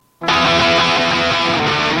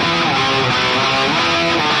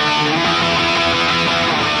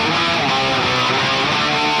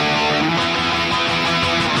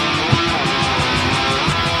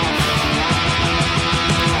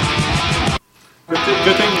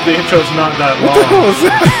Good thing the intro's not that long. What the hell is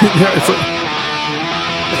that?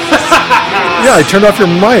 Yeah, I turned off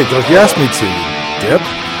your mic like you asked me to, dip.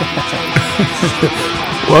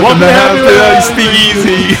 Welcome to Speak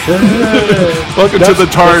Easy. Welcome to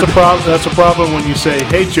the Tard. That's a problem when you say,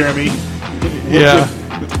 "Hey, Jeremy." Yeah.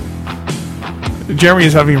 Jeremy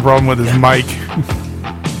is having a problem with his mic.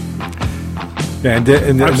 Yeah,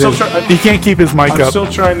 he can't keep his mic up. I'm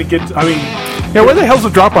still trying to get. Yeah, where the hell's the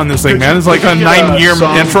drop on this thing, man? It's like a 9-year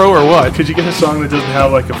intro or what? Could you get a song that doesn't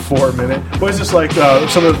have like a 4-minute? What is this like?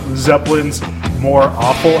 Some of Zeppelin's more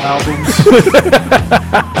awful albums.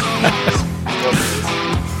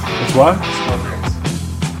 It's what?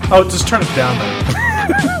 Oh, just turn it down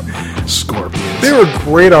then. Scorpions. They were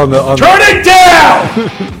great on the. Turn it down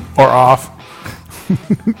or off.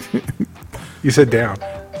 You said down.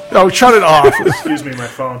 Oh, shut it off. Excuse me, my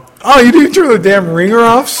phone. Oh, you didn't turn the damn ringer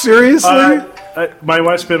off? Seriously? My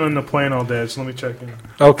wife's been on the plane all day, so let me check in.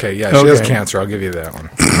 Okay, yeah, she has cancer. I'll give you that one.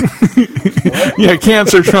 Yeah,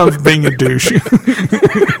 cancer trumps being a douche. I'll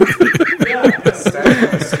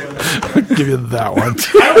give you that one.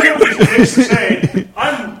 I don't care what these dicks are saying.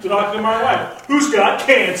 I'm talking to my wife, who's got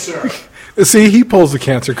cancer. See, he pulls the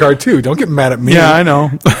cancer card, too. Don't get mad at me. Yeah, I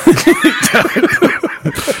know.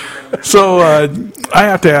 So, I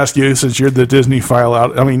have to ask you, since you're the Disney file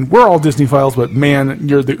out. I mean, we're all Disney files, but man,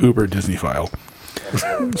 you're the uber Disney file.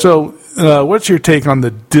 So, what's your take on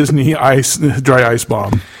the Disney dry ice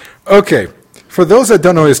bomb? Okay. For those that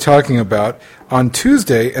don't know what he's talking about, on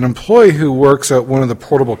Tuesday, an employee who works at one of the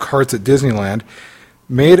portable carts at Disneyland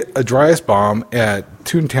made a dry ice bomb at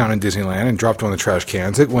Toontown in Disneyland and dropped one of the trash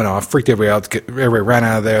cans. It went off, freaked everybody out. Everybody ran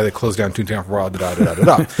out of there. They closed down Toontown for a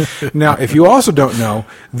while. Now, if you also don't know,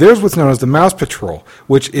 there's what's known as the Mouse Patrol,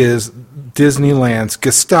 which is Disneyland's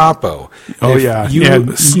Gestapo. If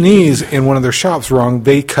you sneeze in one of their shops wrong,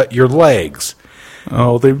 they cut your legs.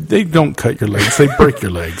 Oh, they don't cut your legs. They break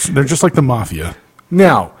your legs. They're just like the mafia.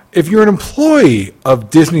 Now, if you're an employee of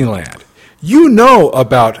Disneyland, you know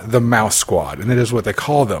about the Mouse Squad, and it is what they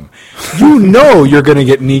call them. You know you're going to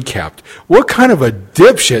get kneecapped. What kind of a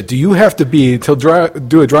dipshit do you have to be to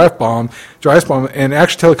do a dry ice bomb, and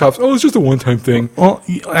actually tell the cops, oh, it's just a one-time thing? Well,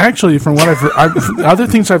 actually, from what I've heard, other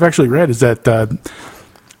things I've actually read is that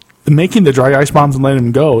making the dry ice bombs and letting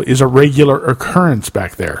them go is a regular occurrence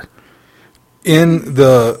back there. In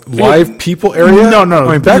the live people area? No.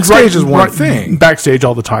 I mean, backstage is one thing. Backstage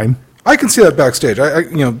all the time. I can see that backstage.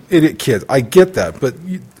 Idiot kids. I get that, but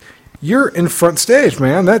you're in front stage,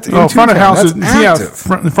 man. That's front of house is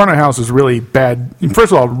front of house is really bad.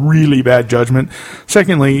 First of all, really bad judgment.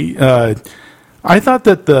 Secondly, I thought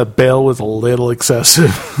that the bail was a little excessive.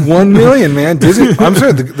 $1 million, man. Disney. I'm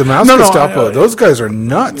sorry, the Mouse Gestapo. Those guys are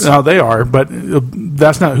nuts. No, they are, but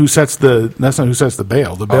that's not who sets the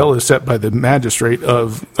bail. The bail is set by the magistrate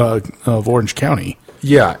of Orange County.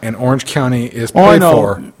 Yeah, and Orange County is paid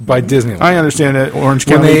for by Disneyland. I understand that Orange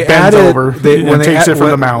County bends over and takes it from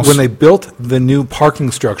the Mouse. When they built the new parking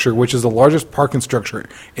structure, which is the largest parking structure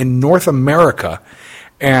in North America,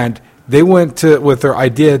 and they went with their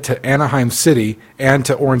idea to Anaheim City and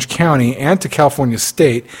to Orange County and to California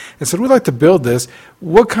State and said, we'd like to build this.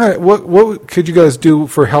 What could you guys do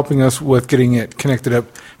for helping us with getting it connected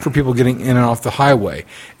up for people getting in and off the highway?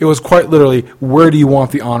 It was quite literally, where do you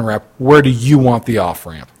want the on-ramp? Where do you want the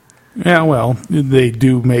off-ramp? Yeah, well, they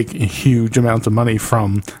do make huge amounts of money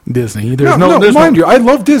from Disney. Mind you, I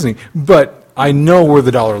love Disney, but I know where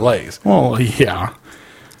the dollar lays. Well, yeah.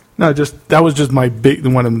 No, that was just one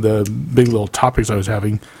of the big little topics I was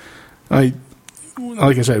having. Like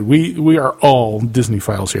I said, we are all Disney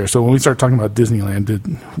files here. So when we start talking about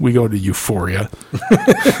Disneyland, we go to Euphoria.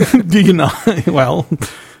 Do you know? Well,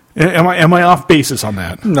 am I off basis on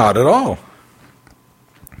that? Not at all.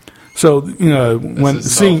 So when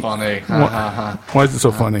seeing, so funny. Why is it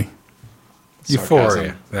so funny?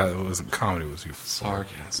 Euphoria. That wasn't comedy. It was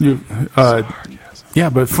sarcasm. Sarcasm.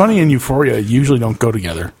 Yeah, but funny and Euphoria usually don't go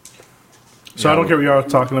together. So I don't care what you are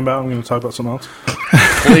talking about. I'm going to talk about something else.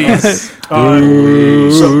 Please.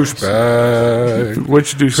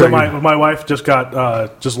 Which do so my wife just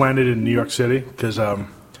landed in New York City because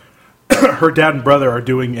her dad and brother are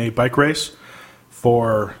doing a bike race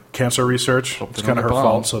for cancer research. It's kind of her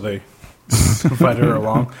fault, so they invited her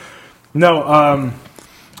along. No,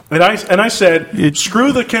 and I said,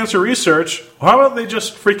 screw the cancer research. How about they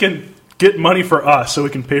just freaking get money for us so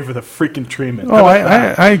we can pay for the freaking treatment. Oh,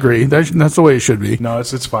 I agree. That's the way it should be. No,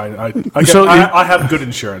 it's fine. I have good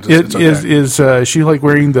insurance. It's okay. Is she like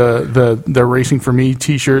wearing the Racing for Me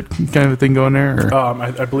T-shirt kind of thing going there? Or?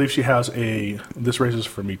 I believe she has a "This Race is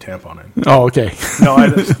for Me" tampon in. Oh, okay. No,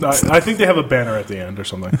 I think they have a banner at the end or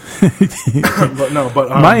something. but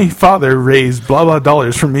my father raised blah blah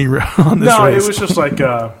dollars for me on this race. It was just like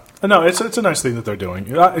no, it's a nice thing that they're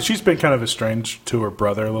doing. She's been kind of estranged to her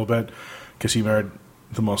brother a little bit because he married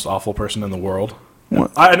the most awful person in the world.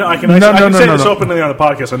 What? I know I can say this openly on the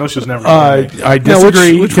podcast. I know she was never. I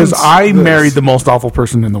disagree because I married the most awful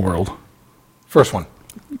person in the world. First one.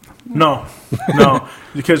 No,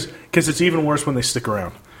 because it's even worse when they stick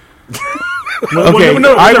around. Okay, when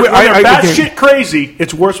they're batshit crazy,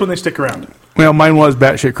 it's worse when they stick around. Well, mine was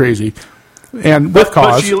batshit crazy. And with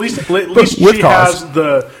cause. But at least she has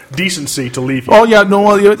the decency to leave you. Oh, yeah. No,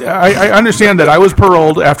 I understand that. I was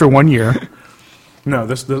paroled after 1 year.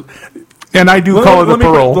 No, and I do call it a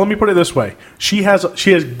parole. Let me put it this way. She has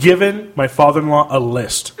given my father-in-law a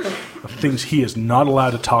list of things he is not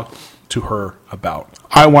allowed to talk to her about.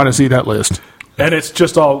 I want to see that list. And it's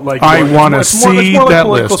just all like... I want to see that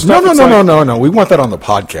list. No. We want that on the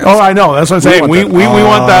podcast. Oh, I know. That's what I'm saying. We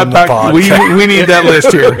want that back. We need that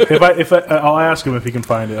list here. If I'll ask him if he can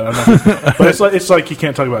find it. But it's like you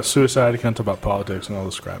can't talk about suicide. You can't talk about politics and all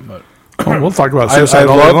this crap. But we'll talk about suicide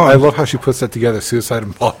all day long. I love how she puts that together, suicide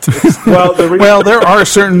and politics. Well, there are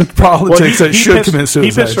certain politics that should commit suicide.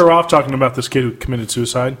 He pissed her off talking about this kid who committed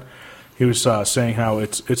suicide. He was saying how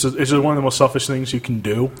it's one of the most selfish things you can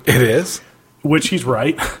do. It is. Which he's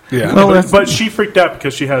right. Yeah. Well, but she freaked out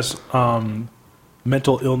because she has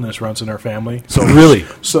mental illness runs in her family. So really,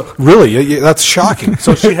 that's shocking.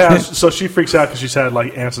 So she freaks out because she's had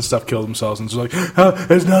like aunts and stuff kill themselves, and she's like,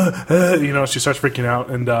 "There's no," she starts freaking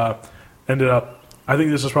out, and ended up. I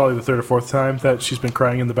think this is probably the third or fourth time that she's been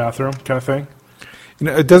crying in the bathroom, kind of thing.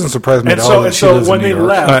 It doesn't surprise me at all. And so when they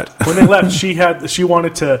left, she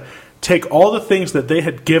wanted to take all the things that they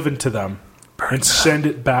had given to them and send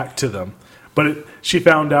it back to them. But she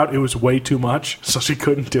found out it was way too much, so she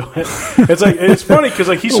couldn't do it. It's funny because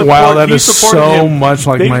he supported so him. much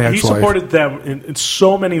like my ex-wife. He supported them in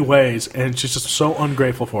so many ways, and she's just so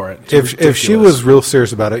ungrateful for it. If she was real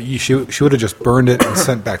serious about it, she would have just burned it and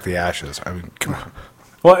sent back the ashes. I mean, come on.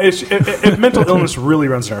 Well, if mental illness really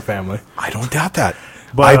runs in our family, I don't doubt that.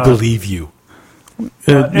 But I believe you.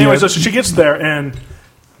 Anyway, so she gets there and.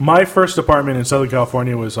 My first apartment in Southern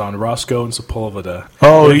California was on Roscoe and Sepulveda.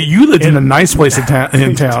 Oh, you lived in a nice place in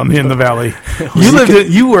town in the valley.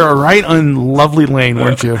 You were right on Lovely Lane,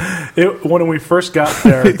 weren't you? When we first got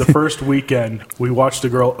there, the first weekend, we watched a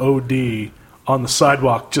girl OD on the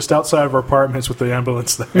sidewalk just outside of our apartments with the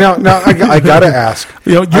ambulance there. Now, I gotta ask.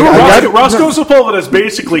 Roscoe and Sepulveda is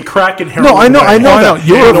basically crack and heroin. No, I know.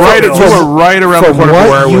 You were right around the corner from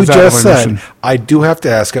where you just said. I do have to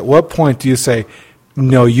ask. At what point do you say?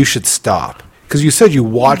 No, you should stop. Because you said you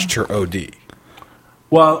watched her OD.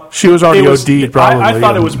 Well, she was already OD'd, probably. I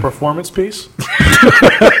thought it was a performance piece. She's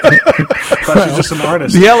just an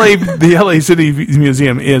artist. The LA City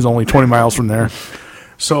Museum is only 20 miles from there.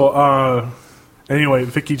 So, anyway,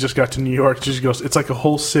 Vicky just got to New York. She goes, it's like a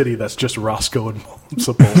whole city that's just Roscoe and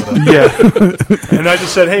Sepulveda. Yeah. And I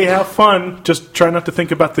just said, hey, have fun. Just try not to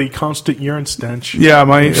think about the constant urine stench. Yeah,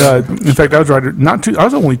 in fact, I was I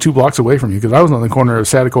was only 2 blocks away from you because I was on the corner of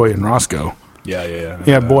Satakoy and Roscoe. Yeah.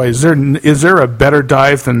 Yeah, boy, is there a better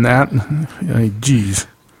dive than that? Jeez.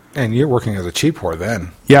 And you're working as a cheap whore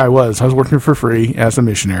then. Yeah, I was. I was working for free as a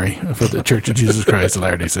missionary for the Church of Jesus Christ of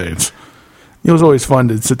Latter-day Saints. It was always fun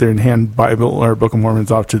to sit there and hand Bible or Book of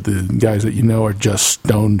Mormons off to the guys that are just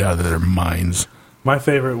stoned out of their minds. My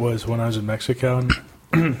favorite was when I was in Mexico, and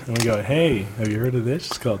we go, hey, have you heard of this?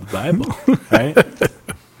 It's called the Bible, right?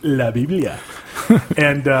 La Biblia.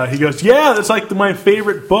 And he goes, yeah, that's like my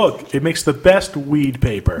favorite book. It makes the best weed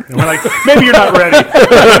paper. And we're like, maybe you're not ready.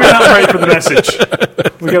 Maybe you're not ready for the message.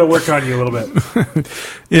 We got to work on you a little bit.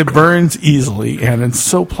 It burns easily, and it's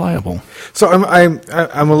so pliable. So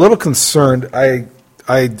I'm a little concerned. I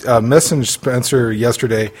messaged Spencer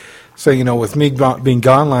yesterday saying, with me being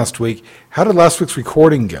gone last week, how did last week's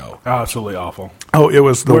recording go? Oh, absolutely awful. Oh, it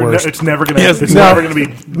was the worst. It's never going to. Never going to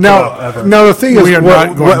be. No, the thing is,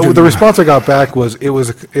 the response I got back was it was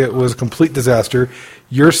a complete disaster.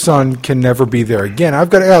 Your son can never be there again. I've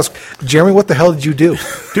got to ask, Jeremy, what the hell did you do,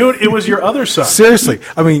 dude? It was your other son. Seriously,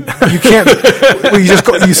 I mean, you can't.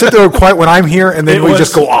 You sit there quiet when I'm here, and then we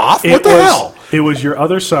just go off. What the hell? It was your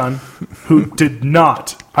other son who did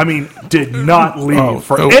not leave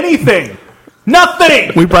for anything.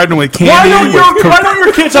 Nothing. We bribed them with candy. Why don't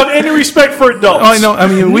your kids have any respect for adults? Oh, I know. I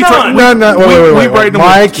mean, we tried. Wait.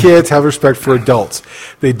 My kids have respect for adults.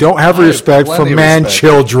 They don't have respect for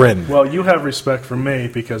children. Well, you have respect for me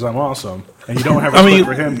because I'm awesome, and you don't have respect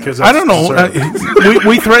for him because I don't know.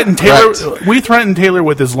 We threatened Taylor. We threatened Taylor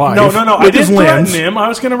with his life. No. I didn't threaten him. I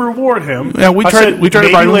was going to reward him. Yeah, we tried. We tried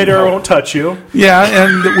to maybe later I won't touch you. Yeah,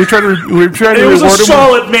 and we tried to. It was a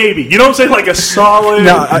solid maybe. You don't say like a solid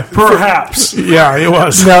perhaps. Yeah, it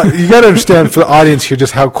was. Now you got to understand for the audience here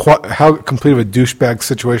just how complete of a douchebag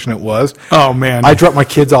situation it was. Oh man, I dropped my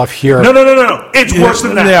kids off here. No. It's worse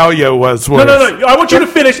than that. Yeah, it was worse. No. I want you to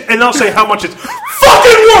finish, and I'll say how much it's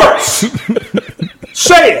fucking worse.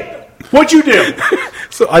 Say it. What'd you do?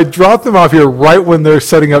 So I dropped them off here right when they're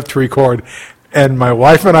setting up to record, and my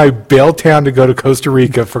wife and I bailed town to go to Costa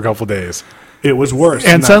Rica for a couple days. It was worse.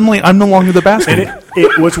 And suddenly, I'm no longer the bastard.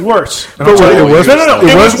 It was worse. It was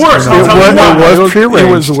worse.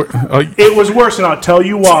 It was worse, and I'll tell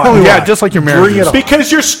you why. Yeah, just like your marriage.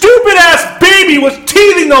 Because your stupid-ass baby was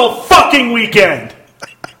teething the whole fucking weekend.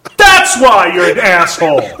 That's why you're an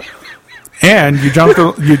asshole. And you dropped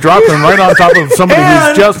them right on top of somebody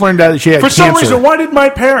who's just learned that she had cancer. For some reason, why did my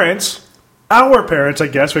parents... Our parents, I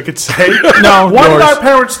guess we could say. Why did our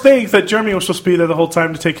parents think that Jeremy was supposed to be there the whole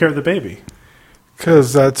time to take care of the baby?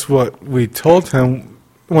 Because that's what we told him.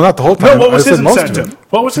 Well, not the whole time. No, what was his incentive?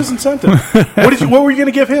 What was his incentive? What were you going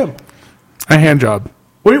to give him? A hand job.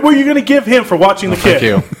 What were you going to give him for watching the kid?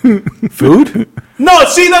 Thank you. Food? No,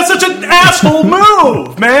 see, that's such an asshole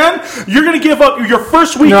move, man. You're going to give up your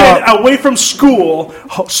first weekend away from school,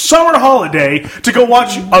 summer holiday, to go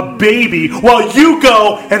watch a baby while you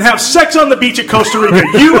go and have sex on the beach at Costa Rica.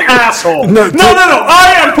 You asshole. No.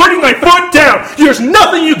 I am putting my foot down. There's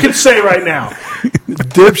nothing you can say right now.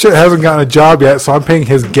 Dipshit hasn't gotten a job yet, so I'm paying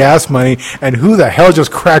his gas money. And who the hell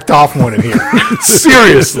just cracked off one in here?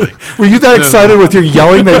 Seriously. Were you that excited with your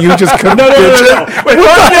yelling that you just couldn't? No. Wait,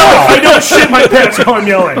 I'm yelling. I don't shit my pants while I'm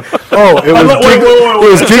yelling. Oh, it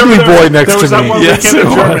was Giggly Boy next to me. There was that one weekend in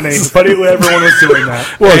Germany, but everyone was doing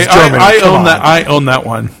that. Well, it's Germany. I own that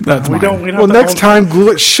one. That's we don't. Well, next time,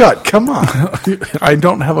 glue it shut. Come on. I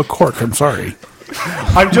don't have a cork. I'm sorry.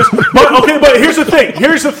 But here's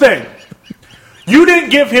the thing. You didn't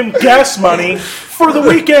give him gas money for the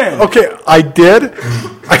weekend. Okay, I did.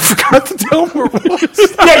 I forgot to tell him where it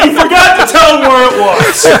was. Yeah, you forgot to tell him where it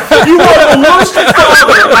was. You are the worst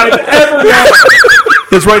father I've ever met.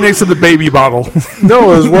 It's right next to the baby bottle.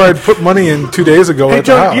 No, it was where I put money in 2 days ago at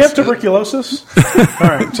the house. Do you have tuberculosis? All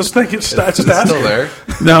right, just think it's still there.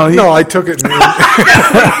 No, I took it.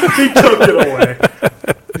 He took it away.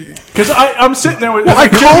 Because I'm sitting there with... I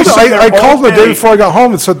called the day before I got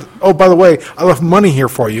home and said, oh, by the way, I left money here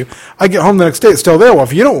for you. I get home the next day, it's still there. Well,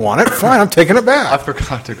 if you don't want it, fine, I'm taking it back. I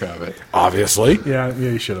forgot to grab it. Obviously. Yeah,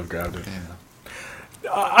 you should have grabbed it. Yeah.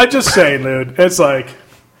 I'm just saying, dude, it's like...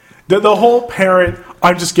 The whole parent,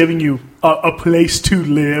 I'm just giving you a place to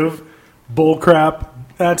live, bullcrap,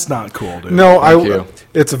 that's not cool, dude. No,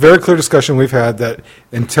 it's a very clear discussion we've had that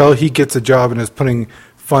until he gets a job and is putting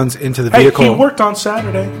funds into the vehicle. He worked on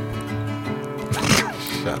Saturday.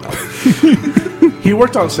 Shut up. He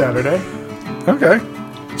worked on Saturday. Okay.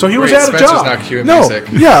 So he was at a job. Not cueing music.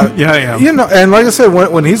 Yeah, I am. You know, and like I said,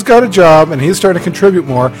 when he's got a job and he's starting to contribute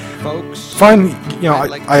more, fine. You know,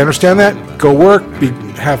 I understand that. Go work,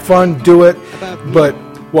 have fun, do it. But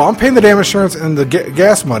while I'm paying the damn insurance and the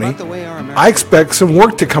gas money, I expect some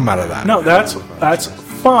work to come out of that. No, that's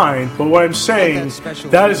fine. But what I'm saying,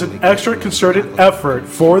 that is an extra concerted effort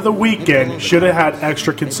for the weekend. Should have had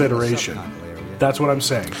extra consideration. That's what I'm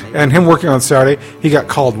saying. And him working on Saturday, he got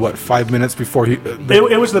called, 5 minutes before he...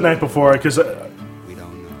 It was the night before, because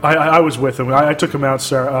I was with him. I took him out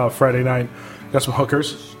Friday night. Got some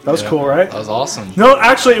hookers. That was cool, right? That was awesome. No,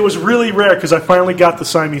 actually, it was really rare, because I finally got the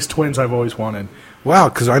Siamese twins I've always wanted. Wow,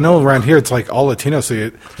 because I know around here it's like all Latino,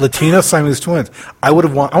 so Latino Siamese twins. I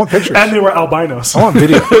want pictures. And they were albinos. I want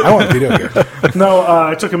video here. No,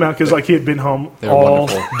 I took him out because he had been home all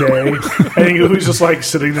day, and he was just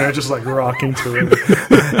sitting there, just rocking to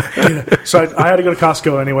it. So I had to go to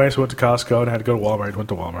Costco anyway, so I went to Costco, and I had to go to Walmart. Went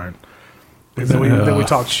to Walmart. And then we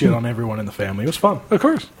talked shit on everyone in the family. It was fun. Of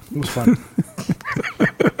course, it was fun.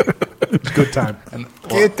 It's a good time. And,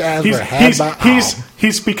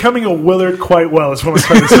 he's becoming a Willard quite well, is what I'm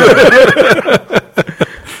trying to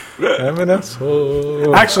say. I'm an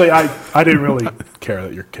asshole. Actually, I didn't really care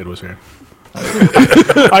that your kid was here.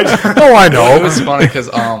 I know. It was funny because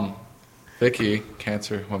Vicky,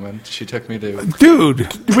 cancer woman, she took me to... Dude,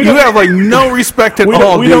 you have like no respect at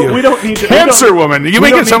all, we do don't, you? we don't need to... Cancer woman. You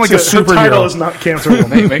make it sound like a Her title is superhero. not Cancer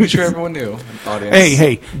Woman. Making sure everyone knew. Audience.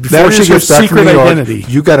 Hey, Before that she is your gets back from secret New York, identity.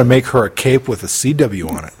 you got to make her a cape with a CW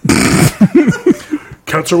on it.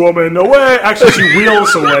 Cancer Woman, no way. Actually, she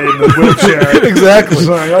wheels away in the wheelchair. Exactly. She's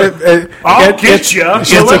like, I'll get you.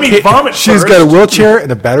 So let me vomit She's first. got a wheelchair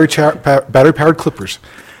and a battery-powered clippers.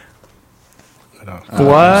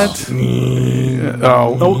 What?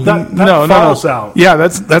 No, that falls out. Yeah,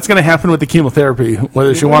 that's going to happen with the chemotherapy,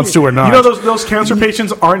 whether she wants to or not. You know, those cancer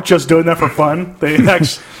patients aren't just doing that for fun. They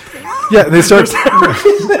actually... Yeah, they start...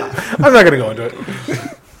 I'm not going to go into it.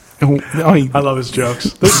 I love his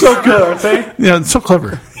jokes. They're so good, aren't they? Yeah, it's so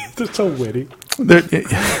clever. They're so witty. They're-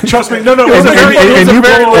 Trust me. No. And you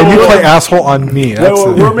play asshole on me. That's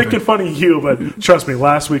We're making fun of you, but trust me,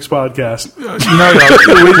 last week's podcast, no,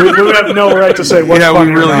 we have no right to say what's yeah,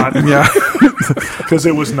 funny we really, or not, yeah. because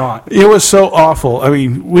it was not. It was so awful. I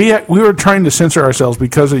mean, we were trying to censor ourselves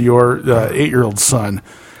because of your 8-year-old son,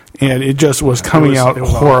 and it just was coming out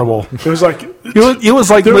horrible. It was like It was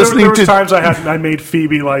like there listening was to times I made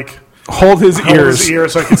Phoebe like hold his hold ears. his ear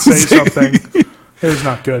so I could say something. It was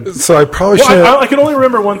not good. So I probably should... Well, I can only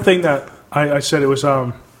remember one thing that I said. It was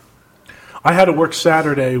I had to work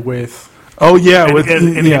Saturday with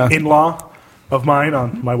an in-law of mine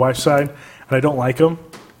on my wife's side, and I don't like him.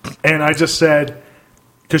 And I just said,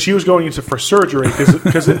 because she was going into for surgery,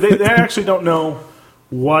 because they actually don't know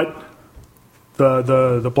what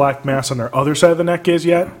the black mass on their other side of the neck is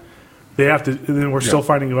yet. They have to. And then we're still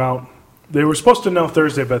finding out. They were supposed to know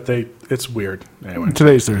Thursday, but it's weird. Anyway,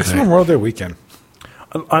 Today's It's Thursday. Memorial Day weekend.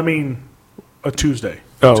 I mean, a Tuesday.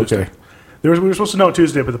 Oh, Tuesday. okay. We were supposed to know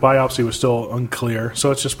Tuesday, but the biopsy was still unclear.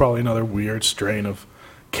 So it's just probably another weird strain of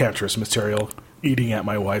cancerous material eating at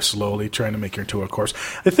my wife slowly, trying to make her into a corpse.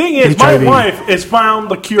 The thing is, HIV. my wife has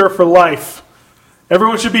found the cure for life.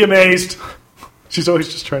 Everyone should be amazed. She's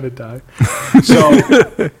always just trying to die. So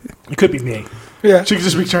it could be me. Yeah. She could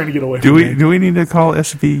just be trying to get away from me. Do we need to call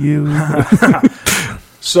SVU?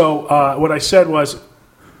 So what I said was,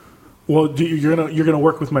 well, you're gonna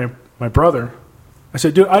work with my brother. I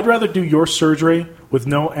said, dude, I'd rather do your surgery with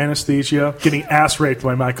no anesthesia, getting ass raped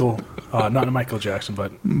by not Michael Jackson,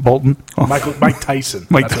 but Bolton? Oh. Mike Tyson.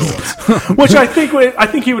 Mike That's who it was. Which I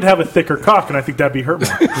think he would have a thicker cock, and I think that'd be hurt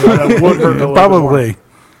more. That would hurt a little bit Probably. more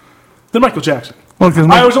than Michael Jackson. Well, because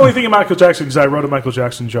I was only thinking Michael Jackson because I wrote a Michael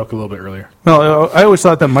Jackson joke a little bit earlier. well, I always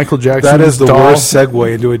thought that Michael Jackson. That is the doll, worst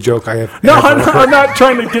segue into a joke I have. No, ever I'm not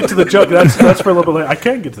trying to get to the joke. That's for a little bit later. I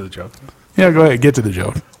can get to the joke. Yeah, go ahead, get to the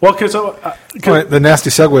joke. Well, because Well, the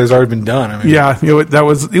nasty segue has already been done. I mean, Yeah, it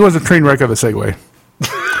was a train wreck of a segue.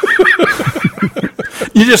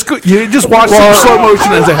 You just watch some slow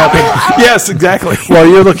motion as it happened. Yes, exactly. While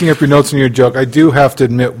you're looking up your notes and your joke, I do have to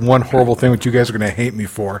admit one horrible thing which you guys are going to hate me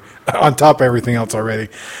for, on top of everything else already.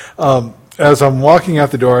 As I'm walking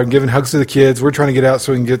out the door, I'm giving hugs to the kids. We're trying to get out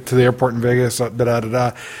so we can get to the airport in Vegas.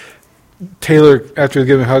 Taylor, after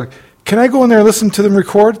giving a hug, can I go in there and listen to them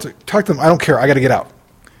record? Talk to them. I don't care. I got to get out.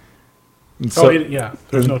 And so,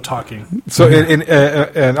 there's no talking. So, and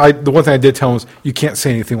the one thing I did tell him was, you can't say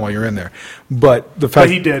anything while you're in there. But the fact But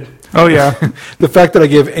he did. Oh yeah. the fact that I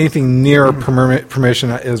gave anything near permission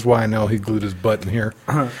is why I know he glued his butt in here.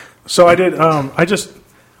 So I did.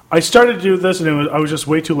 I started to do this, and I was just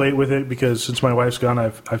way too late with it because since my wife's gone,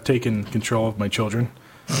 I've taken control of my children.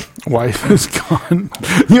 Wife is gone.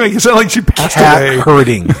 You make it sound like she passed Cat away.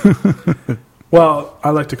 herding. Well, I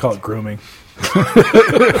like to call it grooming. So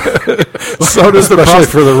does the Especially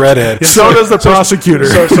for the redhead. so does the prosecutor.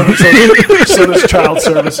 So does child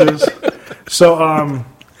services. So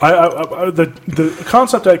the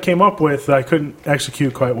concept I came up with that I couldn't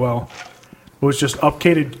execute quite well was just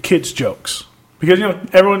updated kids jokes, because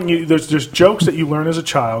there's jokes that you learn as a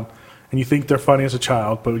child and you think they're funny as a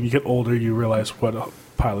child, but when you get older you realize what a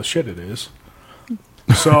pile of shit it is.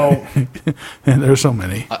 So And there's so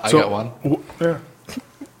many. I got one. Yeah.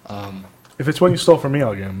 If it's one you stole from me,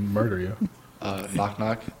 I'll murder you. Knock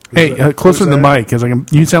knock. Hey, closer to the there? mic, because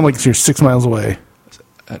you sound like you're 6 miles away.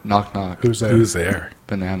 Knock knock. Who's there? Who's there?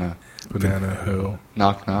 Banana. Banana who?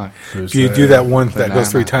 Knock knock. Who's If you there? do that one that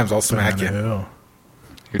goes 3 Banana. times, I'll smack Banana you. who?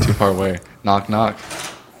 You're too far away. Knock knock.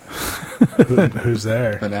 Who's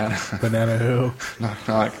there? Banana. Banana who? Knock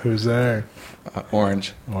knock. Who's there?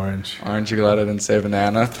 Orange. Orange. Aren't you glad I didn't say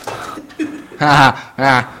banana?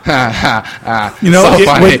 You know, so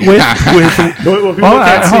funny. What people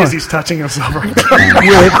can't see hold is on. he's touching himself right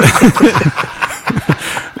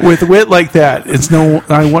now. with wit like that,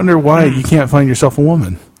 I wonder why you can't find yourself a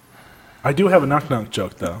woman. I do have a knock-knock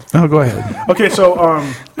joke, though. Oh, go ahead. Okay, so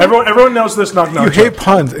everyone knows this knock-knock You joke. hate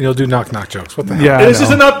puns, and you'll do knock-knock jokes. What the hell? Yeah, This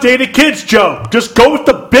is an updated kids joke. Just go with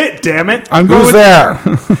the bit, damn it. I'm going Who's with there?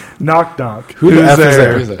 Knock-knock. Who the Who's F is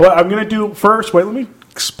there? there? Well, I'm going to do first. Wait, let me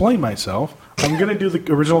explain myself. I'm going to do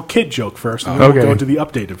the original kid joke first, and then Okay. we'll go to the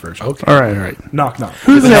updated version. Okay. All right. Knock-knock.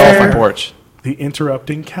 Who's The hell off my there? porch. The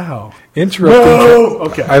interrupting cow. Interrupting. Whoa!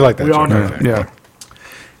 Okay. I like that We all joke. know that.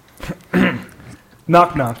 Yeah.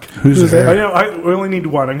 Knock-knock. Who's there? I know. We only need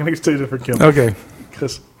one. I'm going to say it for Kim. Okay.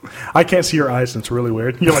 Because I can't see your eyes, and it's really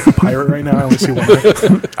weird. You're like a pirate right now. I only see one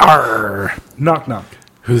eye. Arr. Knock-knock.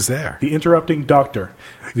 Who's there? The interrupting doctor.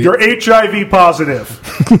 You're HIV positive.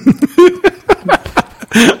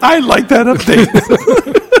 I like that update.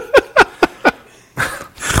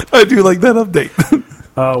 I do like that update.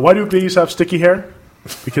 Why do bees have sticky hair?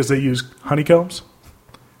 Because they use honeycombs.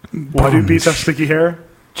 Why do bees have sticky hair?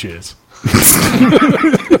 Jizz.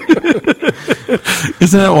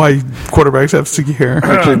 Isn't that why quarterbacks have sticky hair?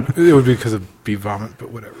 Actually, it would be because of bee vomit,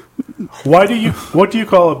 but whatever. What do you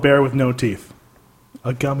call a bear with no teeth?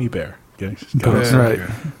 A gummy bear. Okay. That's right.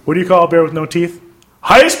 What do you call a bear with no teeth?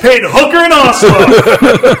 Highest paid hooker in Oslo.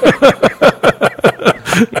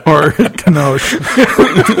 Or Kanosh.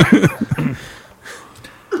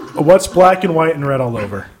 What's black and white and red all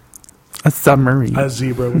over? A submarine. A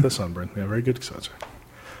zebra with a sunburn. Yeah, very good.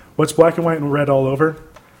 What's black and white and red all over?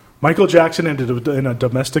 Michael Jackson in a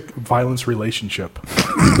domestic violence relationship.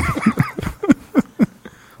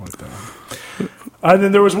 Like that. And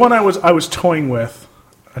then there was one I was toying with.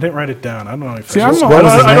 I didn't write it down. I don't know if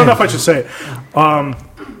I don't know if I should say it.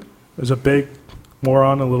 There's a big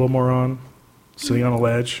moron, a little moron, sitting on a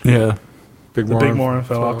ledge. Yeah. The big moron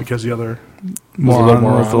fell off because the other Moron.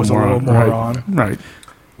 was a little moron. Right.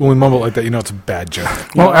 When we mumble like that, you know it's a bad joke.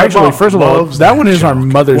 Well, Yeah, actually, Bob first of all, loves that that one is our joke.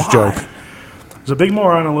 mother's Why? joke. There's a big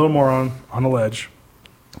moron, a little moron on a ledge.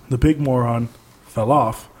 The big moron fell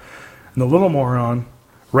off, and the little moron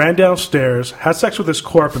ran downstairs, had sex with his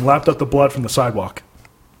corpse, and lapped up the blood from the sidewalk.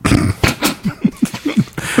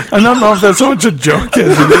 I don't know if that's so much a joke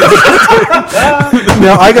as it is.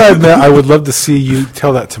 Now, I gotta admit, I would love to see you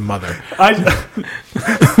tell that to Mother. I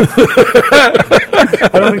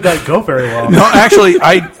don't think that'd go very well. No, actually,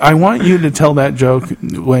 I want you to tell that joke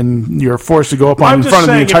when you're forced to go up I'm in just front of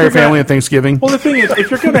the saying, if entire you're gonna- family at Thanksgiving. Well, the thing is, if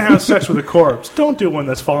you're going to have sex with a corpse, don't do one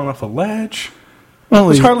that's fallen off a ledge. Well,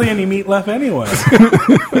 There's hardly any meat left anyway.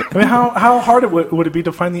 I mean, how hard would it be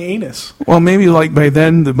to find the anus? well, maybe like by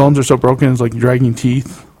then the bones are so broken it's like dragging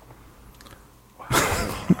teeth.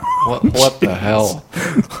 What the hell?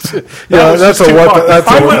 Yeah, was that's just a too what? far. That's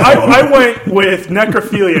I went with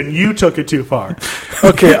necrophilia, and you took it too far.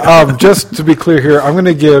 Okay, just to be clear here, I'm going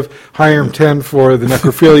to give Hiram 10 for the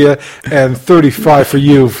necrophilia and 35 for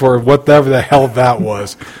you for whatever the hell that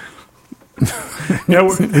was. Yeah,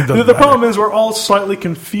 the problem is we're all slightly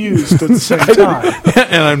confused at the same time.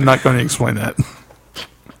 And I'm not going to explain that.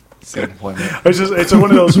 Same employment. It's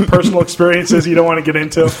one of those personal experiences you don't want to get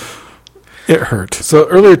into. It hurt. So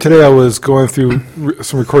earlier today, I was going through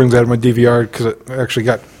some recordings out of my DVR because I actually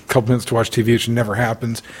got a couple minutes to watch TV, which never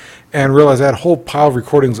happens, and realized I had a whole pile of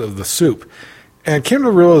recordings of The Soup. And came to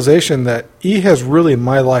the realization that E has really, in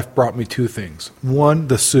my life, brought me two things. One,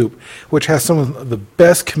 The Soup, which has some of the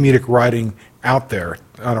best comedic writing out there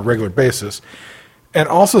on a regular basis, and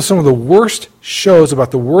also some of the worst shows about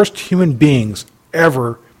the worst human beings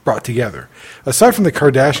ever brought together. Aside from the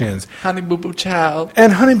Kardashians Honey Boo Boo Child.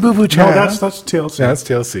 and Honey Boo Boo No, Child. that's TLC. That's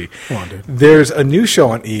TLC. Come on, dude. There's a new show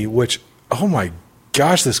on E, which, oh my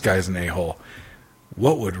gosh, this guy's an a-hole.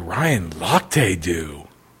 What would Ryan Lochte do?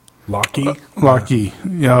 Locky. Lucky.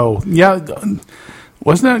 Yeah.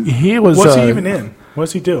 Wasn't that he was? What's he even in? What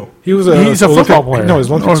does he do? He's He's a football Olympic- player. No, he's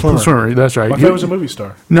an Olympic swimmer. That's right. I thought he was a movie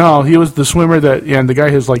star. No, he was the swimmer and the guy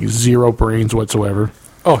has like zero brains whatsoever.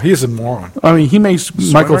 Oh, he's a moron. I mean, he makes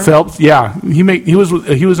Michael Phelps. Yeah, he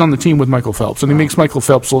was on the team with Michael Phelps, and he makes Michael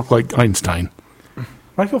Phelps look like Einstein.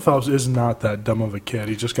 Michael Phelps is not that dumb of a kid.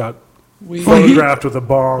 He just got We, photographed with a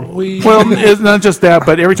bomb. Well, it's not just that,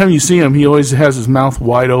 but every time you see him, he always has his mouth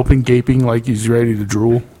wide open, gaping like he's ready to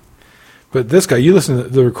drool. But this guy, you listen to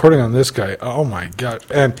the recording on this guy. Oh my god!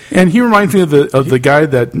 And he reminds me of the guy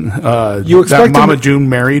that You expect that him Mama to- June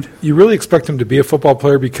married. you really expect him to be a football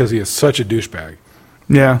player because he is such a douchebag.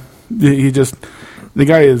 Yeah, the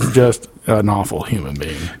guy is just an awful human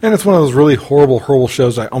being. And it's one of those really horrible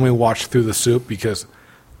shows I only watched through The Soup because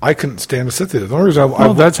I couldn't stand to sit there. The only reason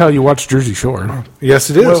Well, that's how you watch Jersey Shore. yes,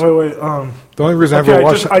 it is. Wait. The only reason Okay, I ever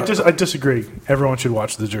watched I disagree. Everyone should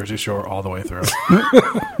watch The Jersey Shore all the way through.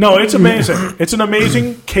 No, it's amazing. It's an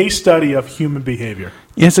amazing case study of human behavior.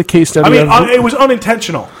 It's a case study. I mean, it was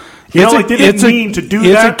unintentional. They didn't mean to do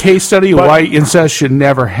that. It's a case study of why incest should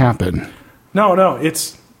never happen. No,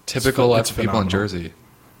 it's Typical lives of people in phenomenal. Jersey.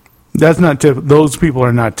 That's not those people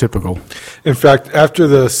are not typical. In fact, after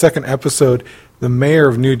the second episode, the mayor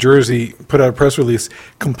of New Jersey put out a press release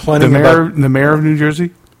complaining about The mayor of New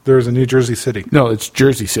Jersey? there's a New Jersey city. No, it's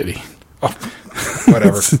Jersey City. Oh,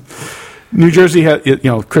 whatever. New Jersey had,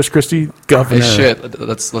 Chris Christie, governor. Hey, shit.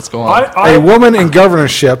 Let's go on. A woman in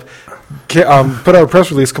governorship put out a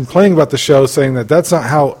press release complaining about the show, saying that that's not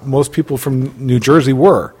how most people from New Jersey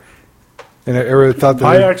were. And everyone thought that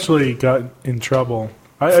I actually got in trouble.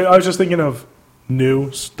 I was just thinking of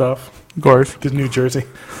new stuff. Of course. Because New Jersey.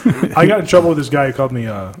 I got in trouble with this guy who called me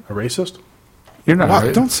a racist. You're not Wow,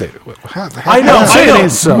 right. don't say it. I know. Say it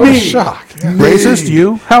is so. What a shock. Racist,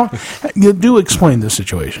 you? How? You do explain the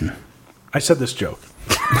situation. I said this joke.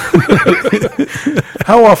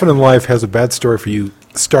 How often in life has a bad story for you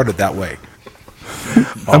started that way?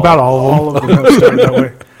 About all of them. All of them have started that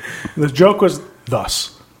way. The joke was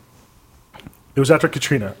thus. It was after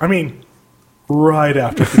Katrina. I mean, right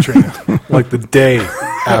after Katrina. Like the day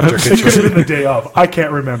after It could have Katrina. been the day of. I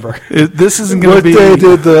can't remember. This isn't going What to be. day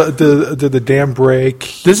did the dam break?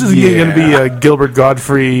 This isn't going to be a Gilbert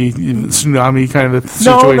Godfrey tsunami kind of a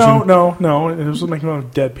situation. No. It was making fun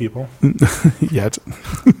of dead people Yet.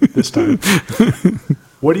 this time.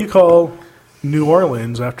 What do you call New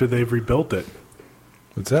Orleans after they've rebuilt it?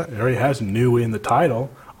 What's that? It already has new in the title.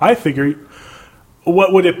 I figure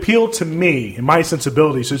what would appeal to me, in my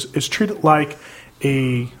sensibilities, is treat it like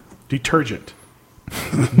a detergent.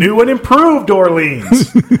 New and improved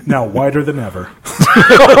Orleans. Now whiter than ever.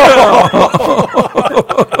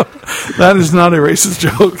 That is not a racist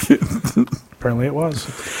joke. Apparently it was.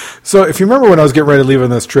 So if you remember when I was getting ready to leave on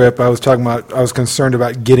this trip, I was concerned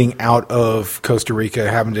about getting out of Costa Rica,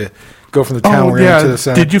 having to go from the town we're in to the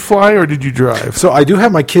center. Did you fly or did you drive? So I do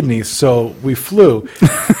have my kidneys, so we flew.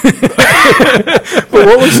 But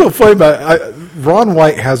what was so funny about it, Ron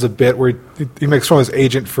White has a bit where he makes fun of his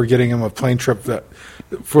agent for getting him a plane trip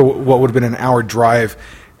for what would have been an hour drive.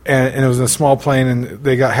 And it was in a small plane, and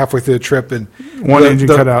they got halfway through the trip, and One engine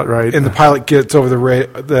cut out, right? And the pilot gets over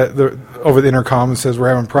over the intercom and says, "We're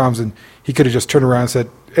having problems." And he could have just turned around and said,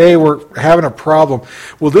 "Hey, we're having a problem."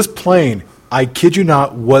 Well, this plane, I kid you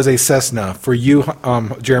not, was a Cessna. For you,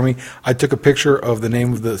 Jeremy, I took a picture of the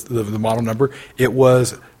name of the model number. It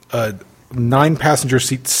was a 9-passenger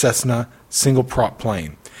seat Cessna single prop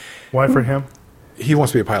plane. Why for him? He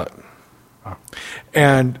wants to be a pilot,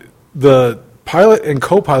 and the pilot and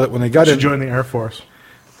co-pilot, when they got Should in, join the Air Force.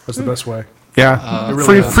 That's the best way. Yeah,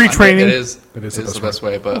 really free is. training. It is the the best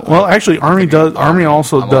way, but Well, actually, Army does. Army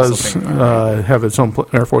also I'm does thinking- have its own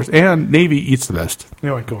Air Force, and Navy eats the best.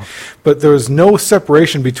 Anyway, go on. but there was no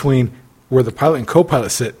separation between where the pilot and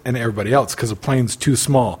co-pilot sit and everybody else because the plane's too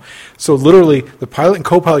small. So literally, the pilot and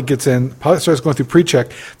co-pilot gets in, the pilot starts going through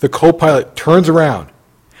pre-check, the co-pilot turns around.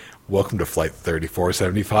 Welcome to Flight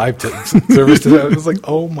 3475 to service today. I was like,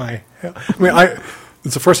 oh my hell. I mean,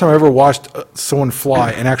 it's the first time I ever watched someone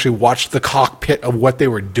fly and actually watched the cockpit of what they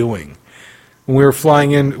were doing. When we were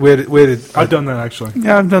flying in, we had I've done that actually.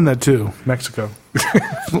 Yeah, I've done that too. Mexico.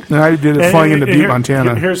 And I did it flying into Butte,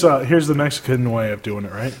 Montana. Here's the Mexican way of doing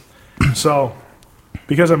it, right? So,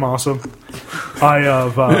 because I'm awesome, I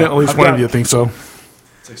have At least I've one got- of you think so.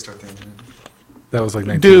 that was like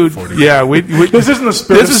Dude, 1940. yeah, we This isn't the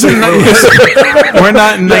spirit. this of isn't. St. We're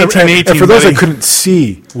not in 1918. And for those buddy. that couldn't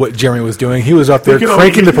see what Jeremy was doing, he was up there They could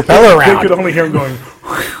cranking only- the propeller They could around, only hear him going.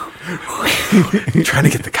 trying to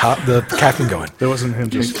get the captain going. That wasn't him.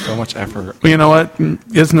 Just so much effort. Well, you know what?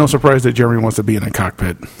 It's no surprise that Jeremy wants to be in a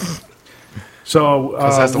cockpit. so.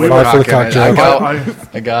 This has the we word were- for the cock in it. cock joke.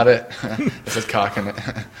 I got it. It says cock in it.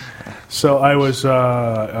 So I was.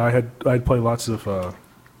 I'd play lots of.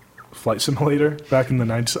 Flight Simulator back in the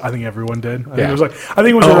 90s. I think everyone did. I think it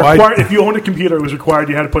was Oh, a required. If you owned a computer, it was required.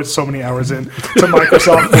 You had to put so many hours in to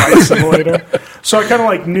Microsoft Flight Simulator. So I kind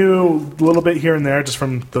of knew a little bit here and there just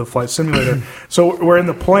from the Flight Simulator. So we're in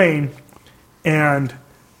the plane, and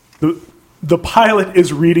the pilot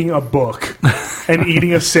is reading a book and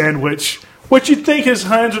eating a sandwich. What you'd think his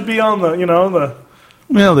hands would be on the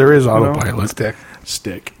Well, there is autopilot.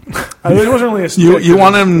 stick. I mean, it wasn't really a stick. You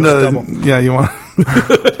want him it was double. to? Yeah, you want.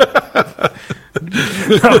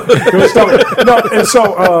 It was stubborn. No, and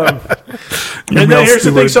so, and then here's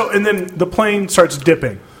the thing. So, and then the plane starts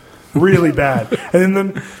dipping, really bad, and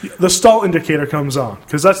then the stall indicator comes on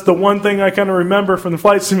because that's the one thing I kind of remember from the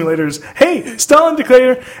flight simulator is, hey, stall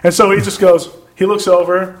indicator, and so he just goes, he looks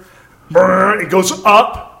over, brrr, it goes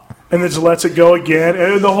up, and then just lets it go again,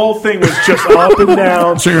 and the whole thing was just up and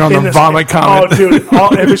down. So you're on the vomit comet. Oh, dude!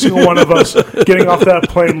 Every single one of us getting off that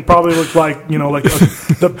plane probably looked like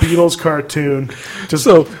the Beatles cartoon, just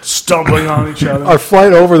stumbling on each other. Our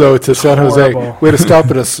flight over though to San Jose, Horrible. we had to stop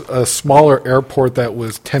at a smaller airport that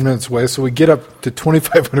was 10 minutes away. So we get up to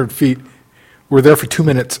 2,500 feet. We're there for 2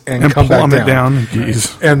 minutes and come back down.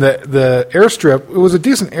 Jeez. And the airstrip, it was a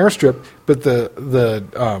decent airstrip, but the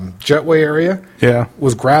jetway area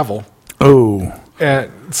was gravel. Oh. And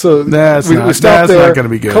so we stopped there. Not going to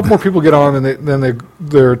be good. A couple more people get on, and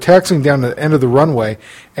they're taxiing down to the end of the runway,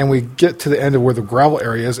 and we get to the end of where the gravel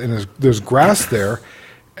area is, and there's grass there.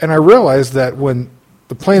 And I realized that when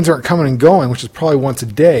the planes aren't coming and going, which is probably once a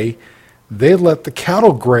day, they let the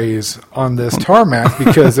cattle graze on this tarmac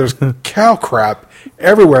because there's cow crap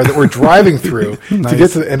everywhere that we're driving through to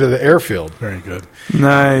get to the end of the airfield. Very good.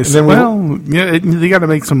 Nice. And then they got to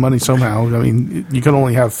make some money somehow. I mean, you can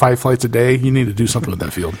only have 5 flights a day. You need to do something with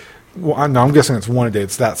that field. Well, I'm guessing it's one a day.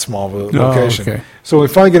 It's that small of a location. Okay. So we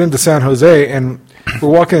finally get into San Jose, and we're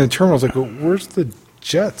walking in the terminal. I was like, well, where's the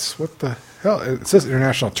jets? What the hell? It says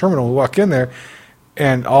International Terminal. We walk in there.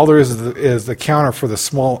 And all there is the counter for the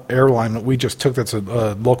small airline that we just took that's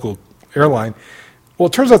a local airline. Well,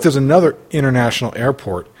 it turns out there's another international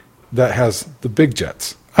airport that has the big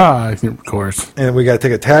jets. Of course. And we got to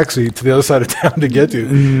take a taxi to the other side of town to get to.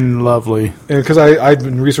 Lovely. And because I'd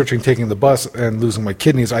been researching taking the bus and losing my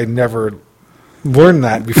kidneys, I never learned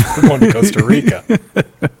that before going to Costa Rica.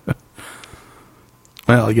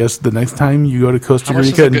 Well, I guess the next time you go to Costa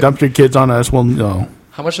Rica and dump your kids on us, we'll know.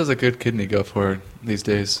 How much does a good kidney go for these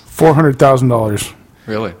days? $400,000.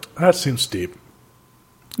 Really? That seems steep.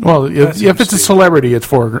 Well, if it's a celebrity, it's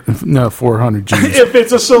 400 G's. If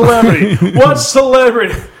it's a celebrity, what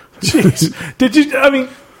celebrity? Jeez, did you? I mean,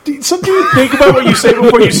 do you think about what you say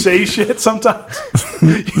before you say shit? Sometimes.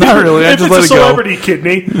 Not really. I if just it's let a it celebrity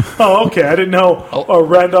kidney, oh, okay. I didn't know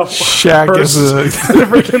Randolph Shaq is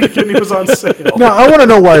freaking kidney was on sale. Now, I want to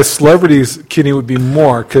know why a celebrity's kidney would be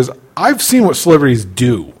more, because I've seen what celebrities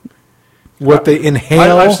do. What they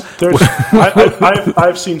inhale.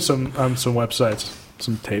 I've seen some websites,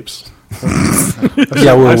 some tapes.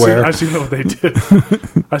 Yeah, we're aware. I've seen what they do.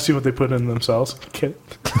 I see what they put in themselves.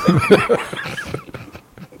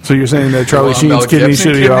 So you're saying that Charlie Sheen's kidney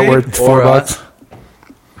should be about worth $4?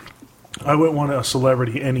 I wouldn't want a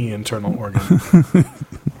celebrity any internal organ,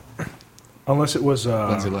 unless it was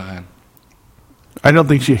Lindsay Lohan. I don't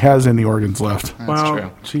think she has any organs left. That's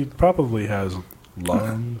true. She probably has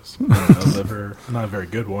lungs, a liver, not a very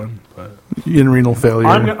good one, but In renal failure.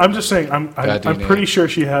 I'm just saying. I'm DNA. pretty sure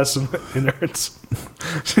she has some innards.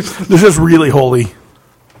 This is really holy.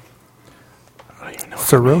 I don't even know.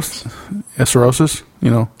 Cirrhosis?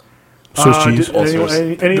 You know, Swiss cheese.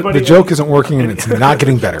 Anybody? The joke isn't working, and it's not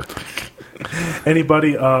getting better.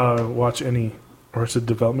 Anybody watch any Arrested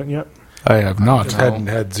Development yet? I have not.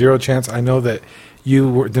 Had zero chance. I know that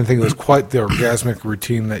you didn't think it was quite the orgasmic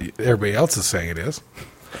routine that everybody else is saying it is.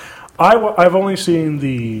 I've only seen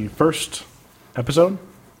the first episode,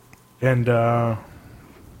 and not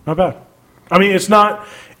bad. I mean, it's not.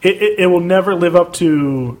 It will never live up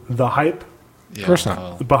to the hype. Of course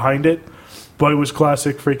not. Behind it, but it was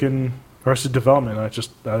classic freaking Arrested Development.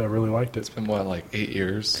 I really liked it. It's been, 8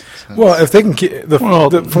 years? Well, if they can keep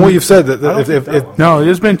from what you've said, No,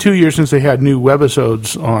 it's been 2 years since they had new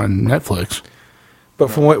webisodes on Netflix. But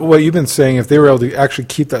from what you've been saying, if they were able to actually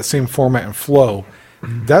keep that same format and flow,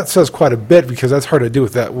 that says quite a bit, because that's hard to do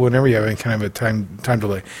with that whenever you have any kind of a time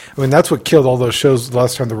delay. I mean, that's what killed all those shows the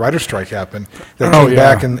last time the writer's strike happened. They came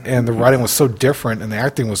back and the writing was so different and the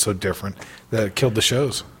acting was so different that it killed the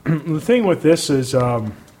shows. The thing with this is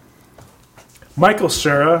Michael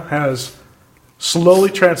Cera has slowly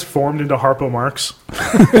transformed into Harpo Marx.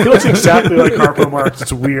 He looks exactly like Harpo Marx.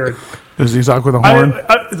 It's weird. Does he talk with a horn?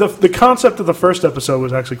 The concept of the first episode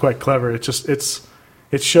was actually quite clever.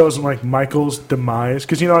 It shows like Michael's demise,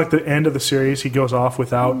 because at the end of the series he goes off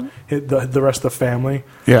without the rest of the family.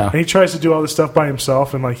 Yeah, and he tries to do all this stuff by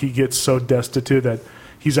himself, and he gets so destitute that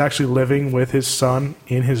he's actually living with his son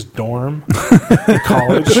in his dorm in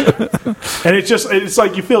college. And it's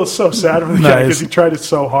like you feel so sad for the guy because he tried it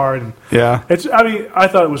so hard. And yeah, I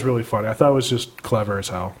thought it was really funny. I thought it was just clever as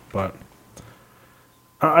hell, but.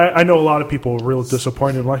 I know a lot of people were real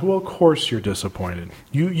disappointed. I'm like, well, of course you're disappointed.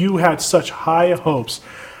 You had such high hopes.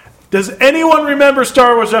 Does anyone remember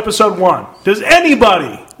Star Wars Episode 1? Does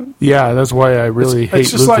anybody? Yeah, that's why I really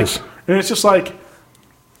hate Lucas. It's just like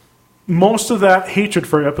most of that hatred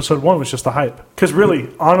for Episode 1 was just the hype. Because really,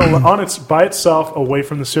 on its by itself, away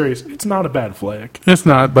from the series, it's not a bad flick. It's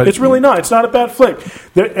not, but it's really not. It's not a bad flick.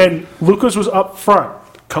 And Lucas was up front.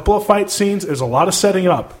 couple of fight scenes. There's a lot of setting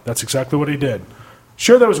up. That's exactly what he did.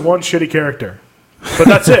 Sure, there was one shitty character, but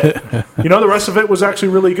that's it. The rest of it was actually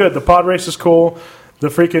really good. The pod race is cool. The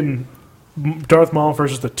freaking Darth Maul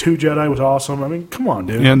versus the 2 Jedi was awesome. I mean, come on,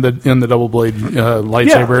 dude. And the double blade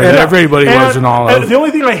lightsaber that everybody loves and all of. The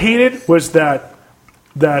only thing I hated was that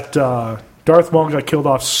Darth Maul got killed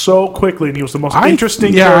off so quickly, and he was the most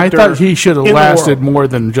interesting character. I thought he should have lasted more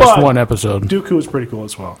than just one episode. Dooku was pretty cool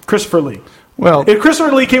as well. Christopher Lee. Well, if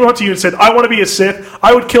Christopher Lee came up to you and said, "I want to be a Sith,"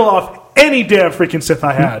 I would kill off any damn freaking Sith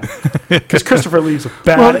I had. Because Christopher Lee's a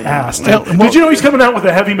badass. Did you know he's coming out with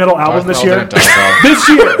a heavy metal album this year? This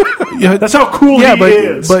year. Yeah, that's how cool he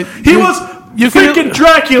is. But he was freaking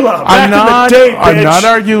Dracula back in the day, bitch. I'm not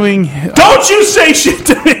arguing. Don't you say shit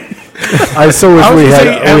to me. I so wish we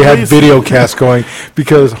had video cast going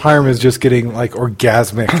because Hiram is just getting like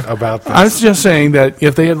orgasmic about this. I was just saying that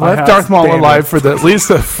if they had left Darth Maul alive for at least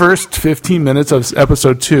the first 15 minutes of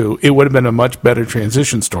episode 2, it would have been a much better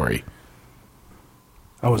transition story.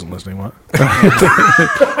 I wasn't listening. What?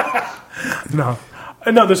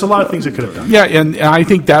 No, there's a lot of things it could have done. Yeah, and I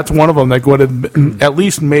think that's one of them that would have at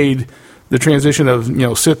least made the transition of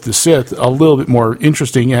Sith to Sith a little bit more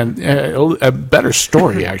interesting and a better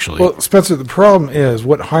story, actually. Well, Spencer, the problem is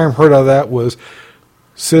what Hiram heard out of that was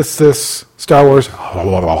Sith, this Star Wars. That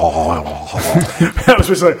was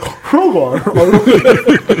just like,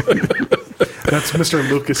 that's Mr.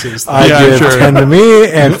 Lucas's thing. I give 10 to me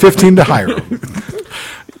and 15 to Hiram.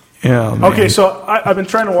 Yeah. Okay, so I've been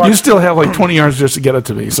trying to watch. You still have like 20 yards just to get it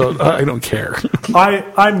to me, so I don't care.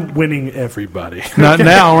 I'm winning everybody. Not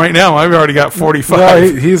now, right now. I've already got 45. No,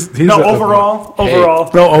 he's overall.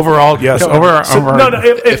 No, overall, yes. If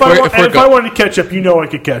I wanted to catch up, I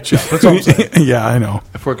could catch up. That's all I'm saying. Yeah, I know.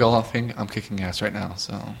 If we're golfing, I'm kicking ass right now.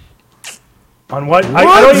 So. On what?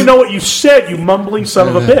 I don't even know what you said. You mumbling son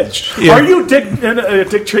of a bitch. Yeah. Are you a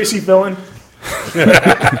Dick Tracy villain?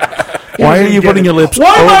 Why are you putting your lips over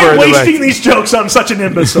Why am I wasting these jokes on such an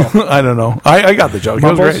imbecile? I don't know. I got the joke. It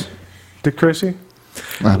was great. Dick Tracy?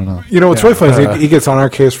 I don't know. What's really funny is he gets on our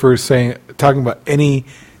case for talking about any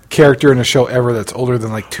character in a show ever that's older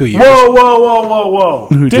than like 2 years. Whoa.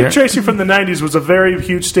 Dick Tracy from the 90s was a very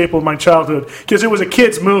huge staple of my childhood because it was a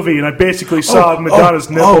kid's movie and I basically saw Madonna's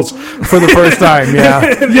nipples for the first time, yeah.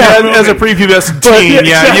 As a prepubescent teen,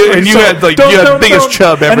 exactly. And you had the biggest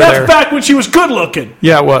chub ever. And that's back when she was good looking.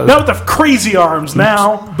 Yeah, it was. Not with the crazy arms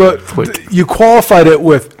now. But you qualified it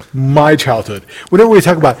with my childhood. Whenever we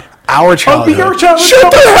talk about our childhood. Your childhood.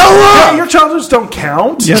 Shut the hell up! Yeah, your childhoods don't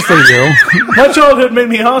count. Yes, they do. My childhood made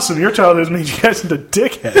me awesome. Your childhood made you guys into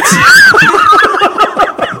dickheads. We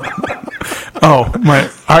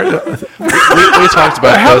talked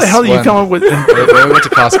about how this. How the hell do you come up with... When we went to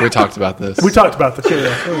Costco, we talked about this. We talked about this,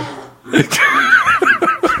 yeah.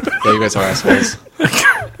 Yeah, you guys are assholes.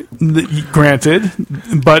 Granted,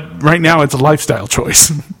 but right now it's a lifestyle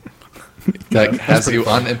choice. That has you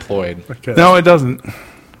unemployed. Okay. No, it doesn't.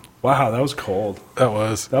 Wow, that was cold. That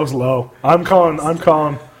was low. I'm calling it.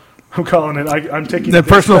 I'm taking the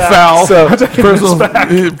personal foul. So,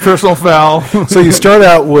 personal foul. So you start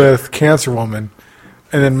out with Cancer Woman,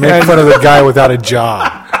 and then make fun of the guy without a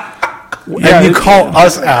job. And you call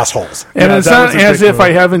us assholes. And it's not as if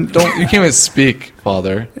I haven't. You can't even speak,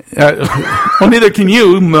 Father. Well, neither can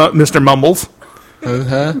you, Mr. Mumbles.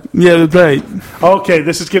 Uh-huh. Yeah, that's right. Okay,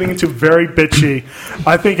 this is getting into very bitchy.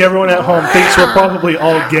 I think everyone at home thinks we're probably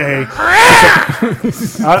all gay.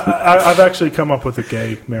 I've actually come up with a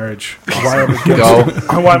gay marriage. Why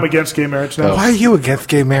I'm against gay marriage now. Why are you against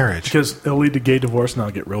gay marriage? Because it'll lead to gay divorce and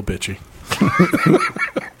I'll get real bitchy.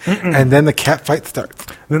 And then the cat fight starts.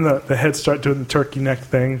 Then the heads start doing the turkey neck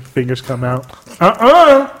thing. Fingers come out.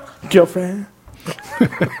 Girlfriend.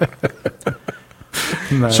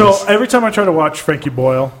 Nice. So every time I try to watch Frankie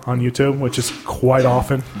Boyle on YouTube, which is quite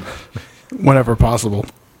often, whenever possible,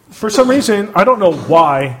 for some reason I don't know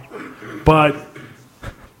why, but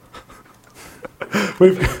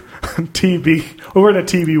we're in a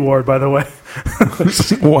TV ward, by the way.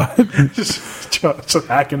 What? just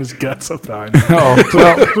hacking his guts sometimes. No,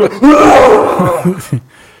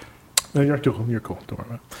 you're cool. You're cool. Don't worry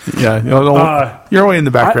about it. Yeah, you're way in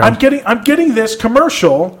the background. I'm getting this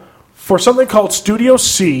commercial for something called Studio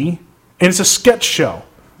C, and it's a sketch show.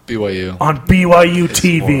 BYU. On BYU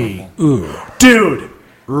TV. Ooh. Dude.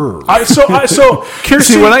 So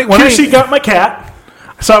Kirsty got my cat,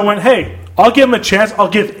 so I went, hey, I'll give him a chance. I'll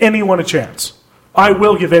give anyone a chance. I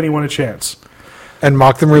will give anyone a chance. And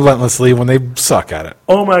mock them relentlessly when they suck at it.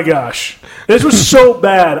 Oh my gosh. This was so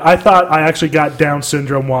bad, I thought I actually got Down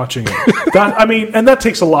syndrome watching it. And that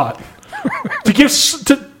takes a lot.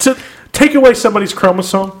 To take away somebody's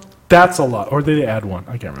chromosome, That's a lot. Or did they add one?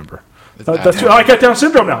 I can't remember. That's too, I got Down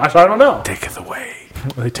syndrome now. I don't know. Taketh away.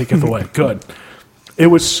 They take it away. Good. It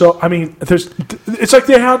was so. I mean, it's like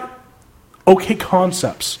they had okay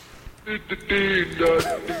concepts.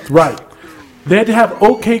 Right. They had to have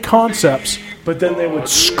okay concepps, but then they would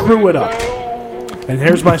screw it up. And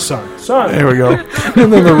here's my son. Son. There we go.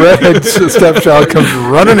 And then the redhead stepchild comes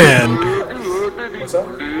running in. What's up?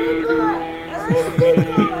 You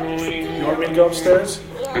want me to go upstairs?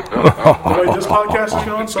 The way this podcast is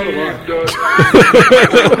going, so do I.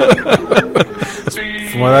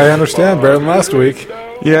 From what I understand, better than last week.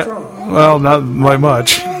 Yeah. Well, not by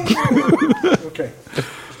much. Okay.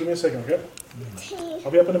 Just give me a second, okay?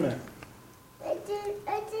 I'll be up in a minute. I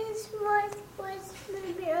just want to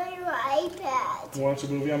movie on your iPad. You want to watch a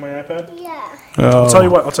movie on my iPad? Yeah. I'll tell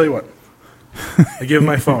you what. I give him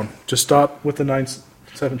my phone. Just stop with the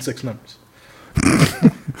 976 numbers.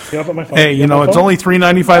 Get up on my phone. Hey, it's only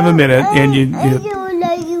 $3.95 a minute, and you don't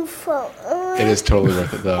let you phone. It is totally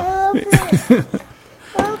worth it, though.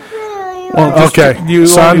 well, Okay,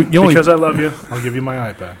 son, you only because I love you, I'll give you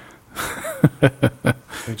my iPad. Let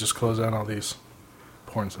me just close out all these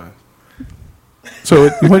porn sites. So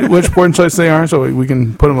which porn sites they are, so we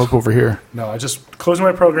can put them up over here. No, I just closed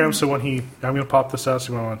my program, so when I'm going to pop this out,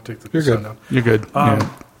 so I want to take the You're sound good. down. You're good. Yeah.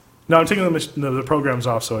 No, I'm taking the programs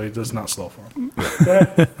off, so it does not slow for him.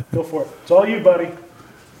 Yeah, go for it. It's all you, buddy.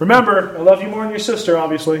 Remember, I love you more than your sister,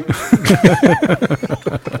 obviously.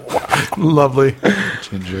 Lovely.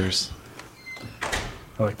 Gingers.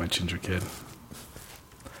 I like my ginger kid.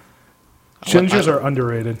 Gingers are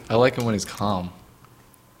underrated. I like him when he's calm.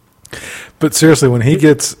 But seriously, when he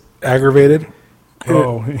gets aggravated,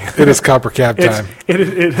 it is copper cab time. It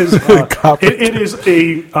is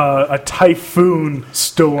a typhoon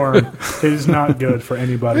storm. It is not good for You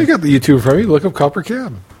anybody. got the YouTube from me. Look up copper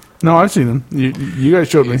cab. No, I've seen them. You guys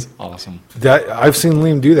showed me. He's awesome. I've seen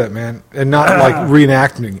Liam do that, man, and not like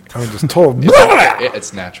reenacting. I mean, just total.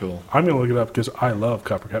 It's natural. I'm going to look it up because I love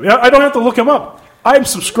Copper Cap. Yeah, I don't have to look him up. I'm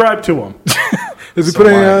subscribed to him. Has he So put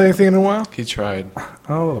am I. anything in a while? He tried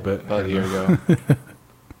A little bit. about a year ago.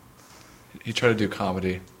 He tried to do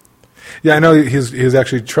comedy. Yeah, I know he's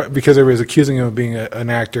actually because everybody's accusing him of being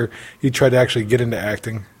an actor. He tried to actually get into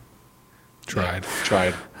acting. Tried.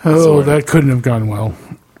 Tried. Oh, that couldn't have gone well.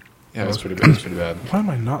 Yeah, it was pretty bad. It was pretty bad. Why am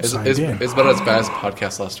I not Is signed about in? as bad as the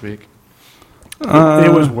podcast last week?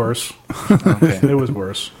 It was worse. Okay. It was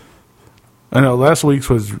worse. I know last week's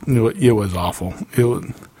was awful.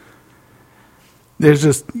 There's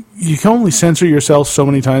just you can only censor yourself so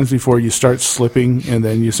many times before you start slipping, and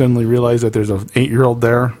then you suddenly realize that there's an 8-year-old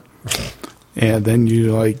there, and then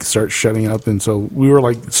you start shutting up. And so we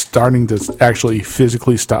were starting to actually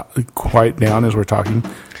physically quiet down as we're talking.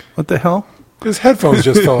 What the hell? His headphones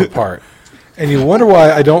just fell apart, and you wonder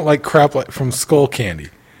why I don't like crap from Skull Candy. I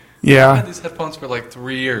Yeah, had these headphones for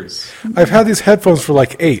 3 years. I've had these headphones for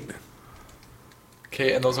 8.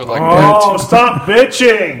 Okay, and those are Oh, stop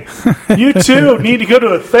bitching! You too need to go to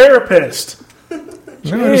a therapist. I don't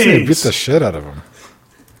understand. Beat Jeez. the shit out of them.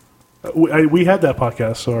 We had that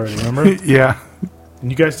podcast already, remember? yeah. And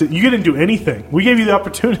you guys didn't do anything. We gave you the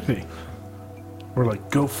opportunity. We're like,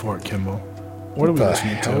 go for it, Kimball. What are we The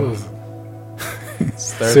listening hell to? is-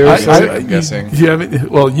 Seriously, I'm guessing. Yeah,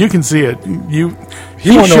 well, you can see it. He won't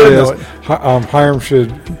know should what it is. Hiram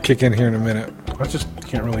should kick in here in a minute. I just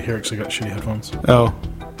can't really hear it because I got shitty headphones. Oh,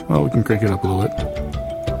 well, we can crank it up a little bit.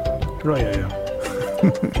 Oh, yeah.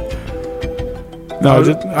 No,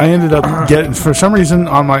 I ended up getting for some reason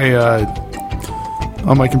on my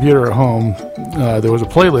computer at home. There was a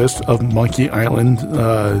playlist of Monkey Island,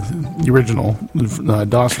 the original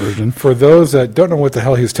DOS version. For those that don't know what the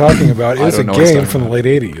hell he's talking about, I it's a don't know what he's game talking from the late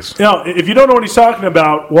 80s. Now, if you don't know what he's talking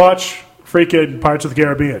about, watch freaking Pirates of the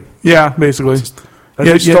Caribbean. Yeah, basically.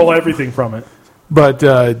 They stole everything from it. But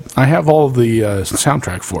I have all of the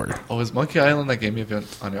soundtrack for it. Oh, is Monkey Island that game event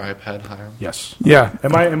on your iPad, Hiram? Yes. Yeah.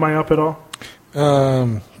 Am I up at all?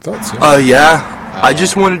 Thought so. Yeah. I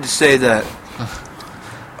just wanted to say that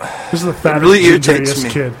This is the fattest, really irritates gingeriest me.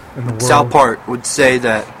 kid in the world. South Park would say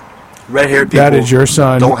that red-haired people That is your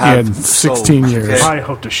son don't have in 16 souls, years. okay? I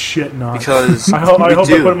hope to shit not. Because I hope we I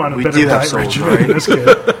do. put him on a We better do have diet souls, regimen than right? this kid.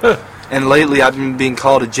 And lately I've been being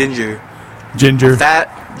called a ginger. Ginger.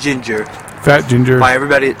 Fat ginger. Fat ginger. By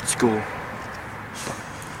everybody at school.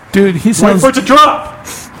 Dude, he Wait sounds... for it to drop!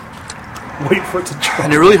 Wait for it to drop.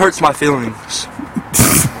 And it really hurts my feelings.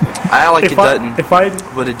 I act like it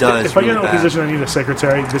doesn't, but it does. If I get really in a bad. position I need a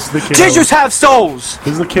secretary, this is the kid. Gingers have souls!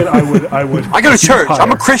 This is the kid I would. I go to church.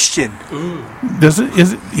 I'm a hire. Christian.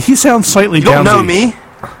 he sounds slightly You don't know downsy.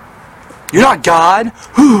 me. You're not God.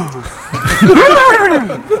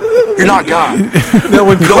 You're not God. No,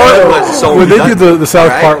 when they do the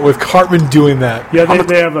South part with Cartman doing that. Yeah,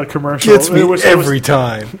 they have a commercial. Gets me every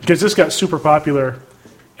time. Because this got super popular,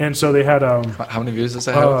 and so they had how many views does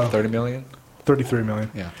that have? 30 million? 33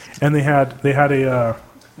 million. Yeah. And they had a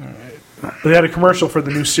commercial for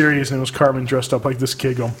the new series, and it was Cartman dressed up like this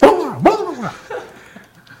kid going.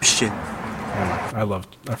 Shit. I love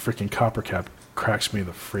a freaking Copper Cap. Cracks me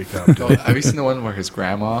the freak out. Oh, have you seen the one where his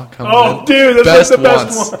grandma comes in? Oh, dude, that's like the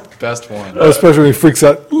best one. Best one. Especially when he freaks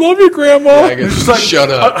out. Love you, Grandma. Yeah, just like, shut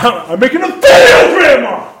up. I'm making a video,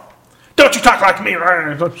 Grandma. Don't you talk like me.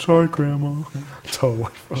 I'm sorry, Grandma. Totally.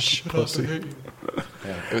 Pussy.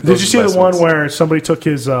 Yeah, Did you see the one where somebody took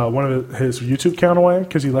his one of his YouTube account away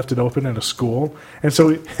because he left it open at a school, and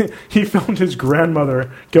so he filmed his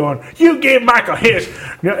grandmother going, "You give Michael his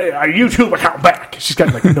YouTube account back." She's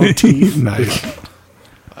got like no teeth. Nice.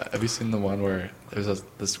 Have you seen the one where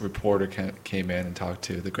this reporter came in and talked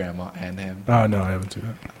to the grandma and him? Oh no, I haven't seen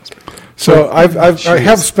that. So I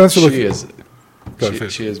have Spencer look.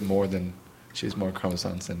 She is more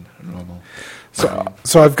chromosomes than normal.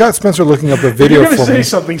 So I've got Spencer looking up a video You're for gonna say me.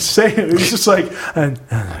 something. Say it. It's just like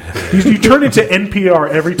you turn into NPR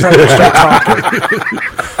every time you start talking.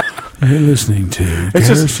 You're listening to.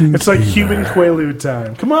 It's like human Quaalude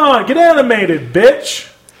time. Come on, get animated, bitch.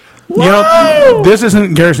 You know, this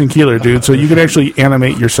isn't Garrison Keillor, dude. So you can actually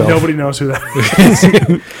animate yourself. Nobody knows who that is.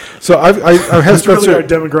 So I have That's Spencer. really our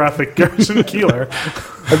demographic, Garrison Keillor.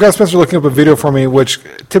 I've got Spencer looking up a video for me, which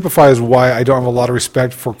typifies why I don't have a lot of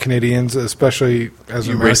respect for Canadians, especially as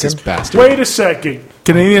an American. Racist bastard. Wait a second.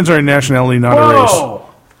 Canadians are a nationality, not a race. Whoa.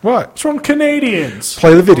 What? It's from Canadians.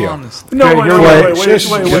 Play the video. No, Okay, wait, you're wait, right. wait, Shush.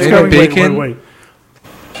 wait, Just wait, got wait, bacon. wait.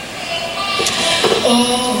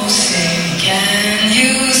 Oh, say, can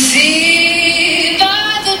you see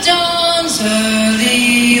by the dawn's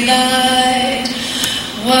early light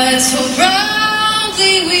what so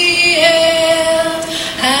proudly we hailed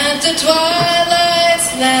at the twilight's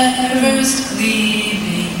first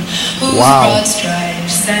gleaming, whose broad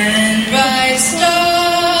stripes and bright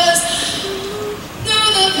stars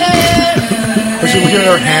through the perilous. Was she looking at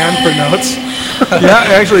her hand for notes? Yeah,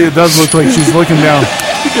 actually, it does look like she's looking down.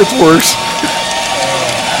 It's worse.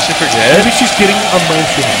 Did she forget? Maybe she's getting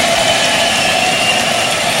emotional.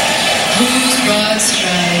 Whose broad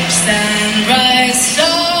stripes and bright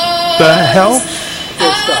stars. The hell?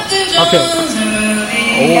 Okay. Oh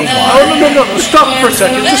Oh, no. Stop it for a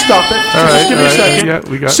second. Just stop it. All right, Just give me a all right. second. Yeah,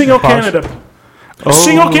 we got Sing O pause. Canada.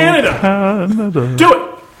 Sing O Canada. Canada. Do it.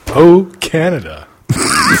 Oh, Canada.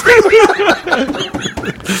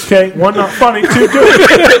 Okay, one, not funny. Two, do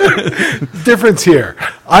it. Difference here.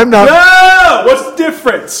 I'm not. No! What's the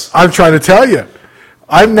difference? I'm trying to tell you.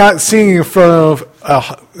 I'm not singing in front of a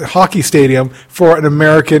hockey stadium for an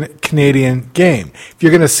American-Canadian game. If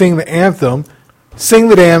you're going to sing the anthem, sing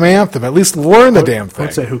the damn anthem. At least learn the damn thing.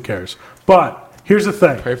 I'd say who cares. But here's the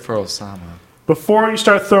thing. Pray for Osama. Before you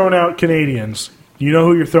start throwing out Canadians, you know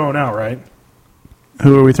who you're throwing out, right?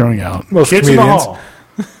 Who are we throwing out? Most Kids in the comedians. Hall.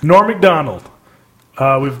 Norm MacDonald.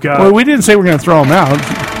 We've got... Well, we didn't say we're going to throw them out.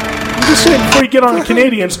 I'm just saying, before you get on the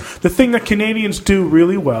Canadians, the thing that Canadians do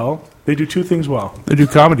really well, they do two things well. They do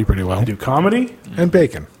comedy pretty well. They do comedy And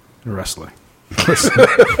bacon. and wrestling.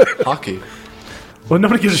 Hockey. Well,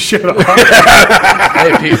 nobody gives a shit about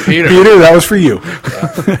Hey, Peter. Peter, that was for you.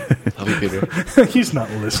 Love you, Peter. He's not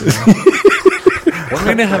listening. When are we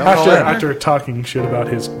gonna have Paul in? After talking shit about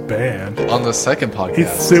his band. On the second podcast. He's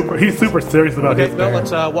super serious about his Okay, Bill, band.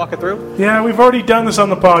 let's walk it through. Yeah, we've already done this on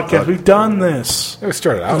the podcast. We've done this. It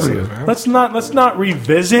started out with man. Let's not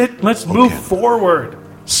revisit. Let's move forward.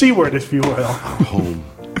 Seaward, if you will. Home.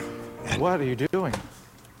 What are you doing?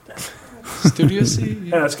 Studio C.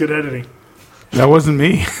 Yeah, that's good editing. That wasn't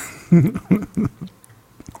me.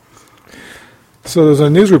 So there's a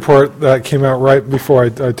news report that came out right before I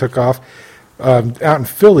took off. Out in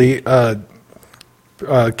Philly, a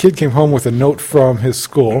kid came home with a note from his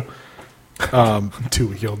school.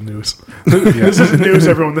 2-week-old news. This isn't news,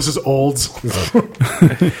 everyone. This is olds.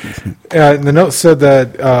 And the note said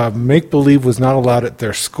that make-believe was not allowed at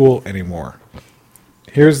their school anymore.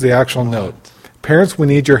 Here's the actual note. Parents, we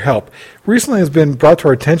need your help. Recently has been brought to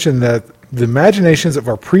our attention that the imaginations of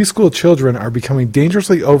our preschool children are becoming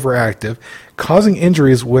dangerously overactive, causing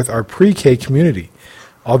injuries with our pre-K community.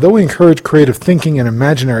 Although we encourage creative thinking and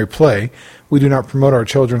imaginary play, we do not promote our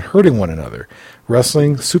children hurting one another.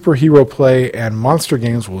 Wrestling, superhero play, and monster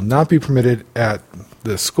games will not be permitted at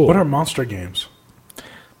the school. What are monster games?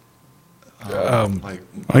 Like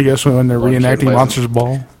I guess when they're One kid reenacting plays- Monsters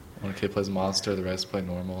Ball. one kid plays monster, the rest play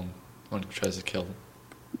normal, and one tries to kill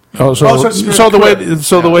Oh, so the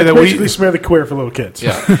way that basically we smear the queer for little kids.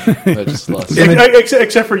 Yeah, but just less.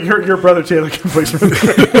 Except for your brother Taylor can play smear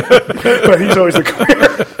the queer, but he's always the queer.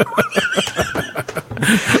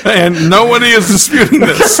 and nobody is disputing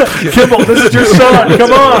this. Kimball, this is your son.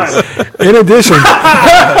 Come on. In addition,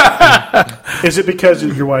 is it because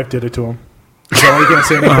your wife did it to him? Is that why you can't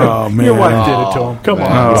say anything? Oh, man. Your wife did it to him. Come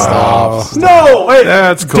Man, on. stop. No, wait.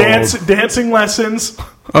 That's cold. Dancing lessons.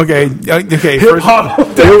 Okay. Hip First, hop.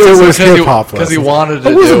 it was hip hop Because he wanted to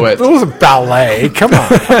It do wasn't- it. It wasn't ballet. Come on.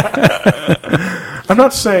 I'm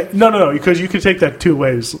not saying no, because you could take that two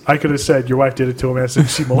ways. I could have said your wife did it to him as if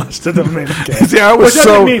she molested him. See, I was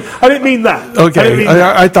so- I didn't mean that. okay. I didn't mean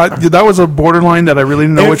that. I thought that was a borderline that I really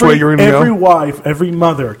didn't know which way you were going to go. Every wife, every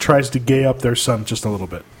mother tries to gay up their son just a little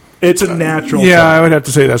bit. It's a natural. Yeah, thing. I would have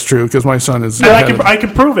to say that's true because my son is. And I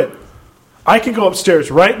can prove it. I can go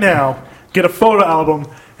upstairs right now, get a photo album,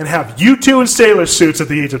 and have you two in sailor suits at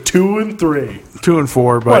the age of 2 and 3. 2 and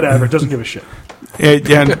 4, but Whatever, doesn't give a shit.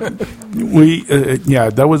 And we,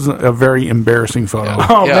 that was a very embarrassing photo.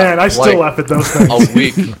 Oh Yeah, man, I still laugh at those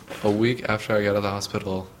things. A week after I got out of the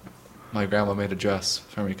hospital, my grandma made a dress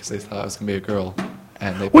for me because they thought I was gonna be a girl.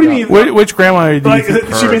 And they What do you mean? Which grandma do you Like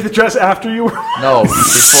think? she made the dress after you were. No,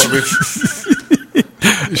 before.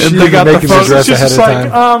 She they got the making the photos, dress She's ahead just of like,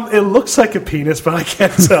 time. it looks like a penis, but I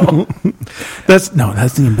can't tell. That's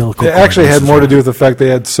the umbilical. It cord. actually had more to do with the fact they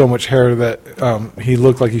had so much hair that he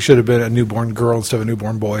looked like he should have been a newborn girl instead of a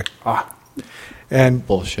newborn boy. And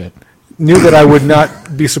Bullshit. knew that I would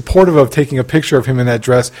not be supportive of taking a picture of him in that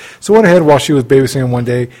dress. So went ahead while she was babysitting him one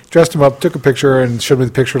day, dressed him up, took a picture, and showed me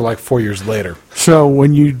the picture like 4 years later. So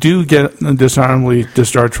when you do get dishonorably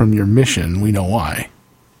discharged from your mission, we know why.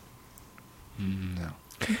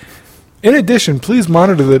 In addition, please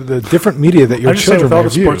monitor the different media that your I just say children with all may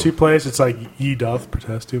the view. sports he plays, it's like ye doth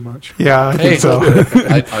protest too much. Yeah, I Hey, think so.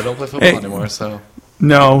 I don't play football Hey. anymore, so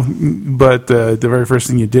No, but the very first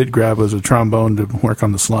thing you did grab was a trombone to work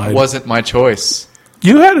on the slide. it wasn't my choice.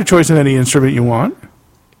 You had a choice in any instrument you want.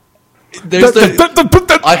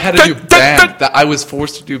 I had to do band. That I was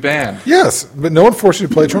forced to do band. Yes, but no one forced you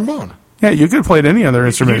to play trombone. Yeah, you could have played any other You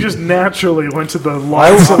instrument. just naturally went to the I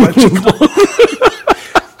line was- selection.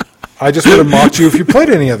 I just would have mocked you if you played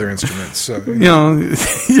any other instruments. So you know,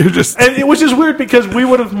 you're just. Which is weird because we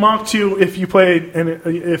would have mocked you if you played and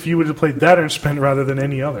if you would have played that instrument rather than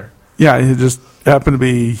any other. Yeah, it just happened to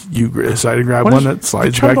be you decided to grab one that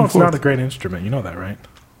slides the back and trombone's forth. not a great instrument. You know that, right?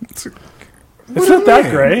 It's do not you that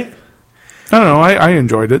mean? great. I don't know. I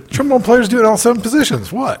enjoyed it. trombone players do it in all 7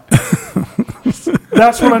 positions. What?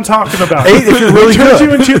 That's what I'm talking about. 8 if you're really It turns good.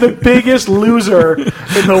 you into the biggest loser in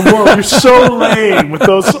the world. You're so lame with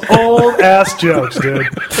those old ass jokes, dude.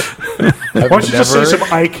 Why don't you just say some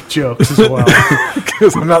Ike jokes as well?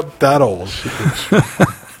 Because I'm not that old.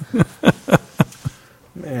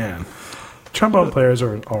 Man, trombone players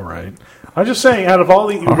are all right. I'm just saying, out of all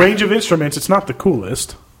the range of instruments, it's not the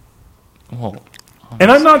coolest. Well,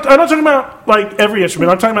 And I'm not talking about like every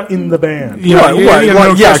instrument. I'm talking about in the band. You know, Right, you- right, you right,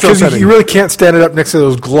 know, yeah, orchestral because setting. you really can't stand it up next to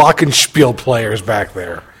those glockenspiel players back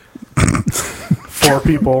there. 4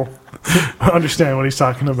 people understand what he's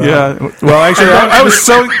talking about. Yeah. Well, actually, I was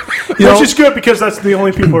so. You know, Which is good because that's the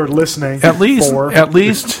only people who are listening. at least, 4. at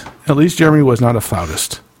least Jeremy was not a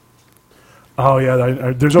flautist. Oh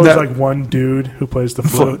yeah, there's always That- like one dude who plays the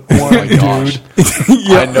flute. oh my gosh.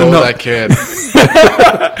 I know that kid.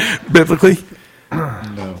 Biblically,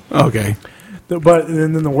 No. okay, But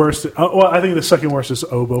and then the worst. Well, I think the second worst is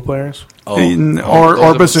oboe players. Or those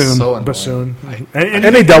are bassoon. so annoying. Bassoon.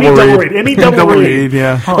 Any double reed. Any double reed.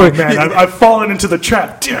 yeah. Oh man, I've fallen into the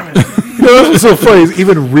trap. Damn it. You know, what's so funny is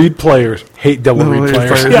even reed players hate double Double reed reed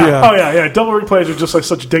players. players. Yeah. Yeah. Oh yeah. Double reed players are just like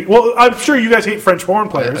such a dick. Well, I'm sure you guys hate French horn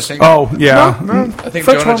I players. think, Oh yeah. I think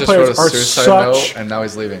French Jonah horn just players wrote a are suicide such- note, and now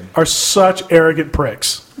he's leaving. Are such arrogant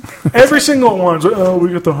pricks. Every single one's. Oh,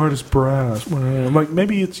 we got the hardest brass. I'm like,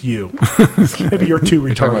 maybe it's you. Maybe you're too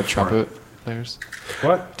You're talking retarded. about trumpet players?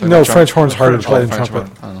 What? Talking No, about French horn's harder to play than French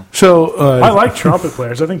trumpet. horn. I don't know. So I like trumpet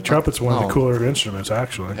players. I think trumpet's one of the Oh. cooler instruments,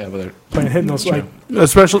 actually. Yeah, but they're Playing hitting those like.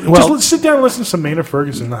 especially Just sit down and listen to some Maynard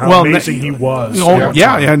Ferguson. How amazing he was. Oh,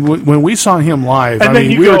 yeah, and when we saw him live, And I then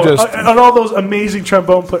mean, you we go were just. on all those amazing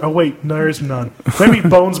trombone players. Oh wait, no, there's none. Maybe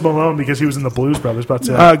Bones Malone because he was in the Blues Brothers. But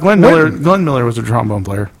Glenn Miller was a trombone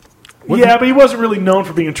player. yeah, but he wasn't really known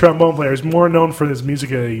for being a trombone player. He's more known for his music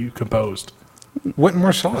that he composed. Wynton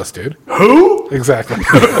Marsalis, dude. Who? Exactly.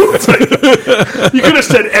 You could have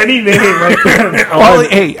said any name right there. Well,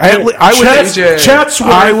 hey, I was Chatsworth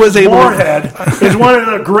I was able to- Moorhead is one of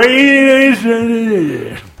the greatest.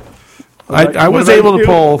 I was able to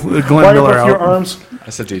pull Glenn Why Miller both your out. arms? I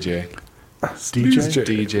said DJ.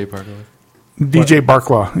 DJ Barkley. DJ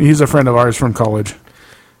Barklaw. He's a friend of ours from college.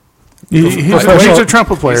 He's a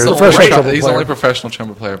trumpet player. He's the only professional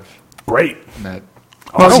trumpet player. Great.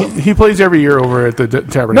 Well, he plays every year over at the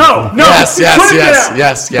Tabernacle. No.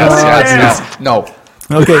 Yes. No.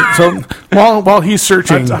 Okay, so while he's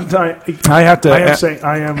searching, I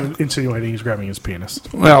am insinuating he's grabbing his penis.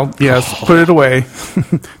 Well, yes, put it away.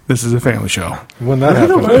 This is a family show. When that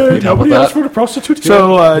happened, nobody asked for the prostitute.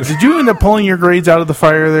 So, did you end up pulling your grades out of the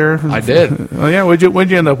fire there? I did. Oh yeah,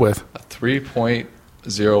 what'd you end up with? A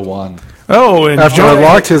 3.01. Oh, and after I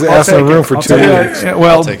locked his ass in a room for 2 weeks.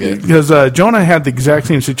 Well, because Jonah had the exact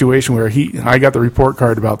same situation where I got the report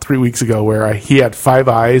card about 3 weeks ago where he had 5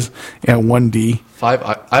 I's and 1 D.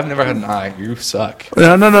 I've never had an I. You suck.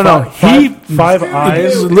 No. Five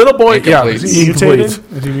eyes. Little boy. Yeah. Is he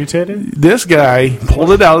mutated? This guy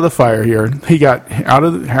pulled it out of the fire here. He got out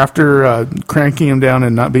of after cranking him down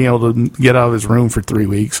and not being able to get out of his room for 3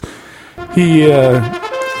 weeks. He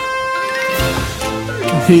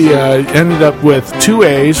ended up with 2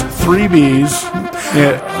 A's, 3 B's.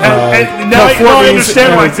 And now I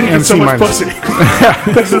understand why I think it's so much pussy.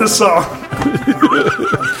 Because of the song.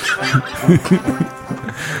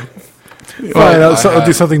 I'll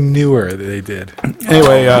do something newer that they did.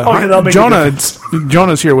 Anyway,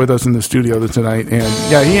 Jonah's here with us in the studio tonight,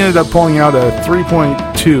 and he ended up pulling out a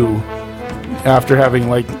 3.2 after having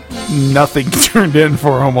nothing turned in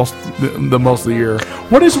for almost the most of the year.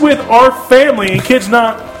 What is with our family and kids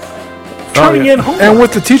not turning in homework? And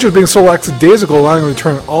with the teachers being so lackadaisical, allowing them to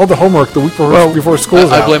turn all the homework the week before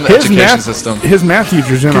school's out. I blame the education system. His math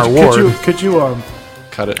teacher's in our ward. Could you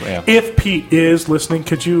cut it? Yeah. If Pete is listening,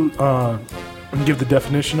 could you give the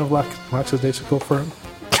definition of lackadaisical for him?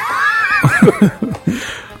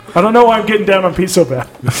 I don't know why I'm getting down on Pete so bad.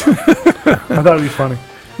 I thought it'd be funny.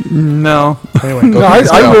 No. Anyway,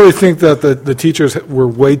 I really think that the teachers were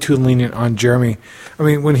way too lenient on Jeremy. I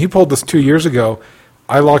mean, when he pulled this 2 years ago,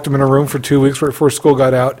 I locked him in a room for 2 weeks right before school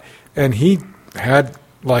got out, and he had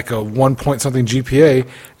a 1 point something GPA,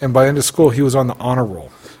 and by the end of school, he was on the honor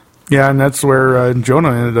roll. Yeah, and that's where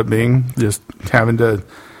Jonah ended up being, just having to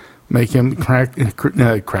make him crank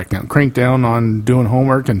down on doing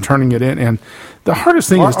homework and turning it in. And the hardest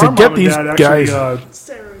thing is to get these guys.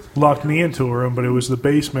 Locked me into a room, but it was the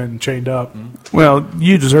basement and chained up. Well,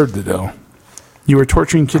 you deserved it, though. You were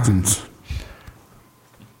torturing kittens.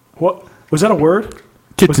 What? Was that a word?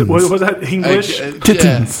 Kittens. Was that English?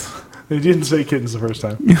 Kittens. Yeah. They didn't say kittens the first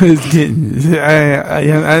time. Kittens.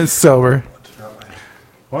 I'm sober.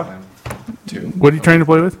 What? What are you trying to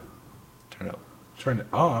play with? Turn it up. Turn it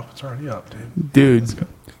off. It's already up, dude.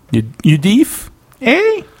 You deef?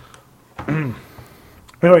 Eh?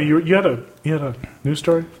 Anyway, you had a news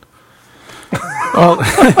story? Well,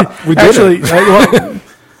 we did actually.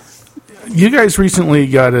 You guys recently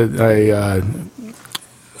got an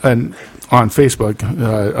on Facebook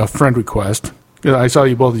a friend request. I saw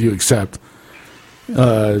you both of you accept.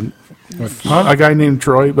 A guy named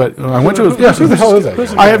Troy, but I went to his. Yes, who the hell is that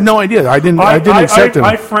guy? I have no idea. I didn't accept him.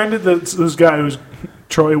 I friended this guy who's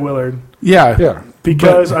Troy Willard. Yeah.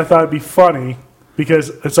 Because I thought it'd be funny. Because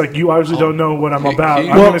it's you obviously don't know what I'm about.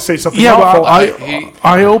 I'm going to say something awful.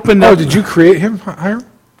 I opened up. Oh, did you create him, Hiram?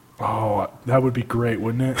 Oh, that would be great,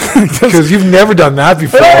 wouldn't it? Because you've never done that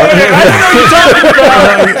before.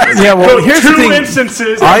 Here's the thing.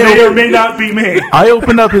 Instances that may or may not be me. I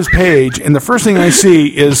opened up his page, and the first thing I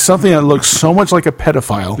see is something that looks so much like a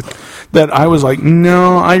pedophile that I was like,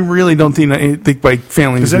 no, I really don't think my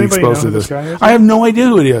family is exposed to this. I have no idea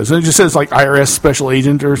who it is. It just says IRS special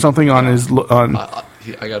agent or something on his.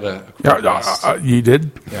 I got a. You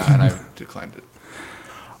did? Yeah, and I declined it.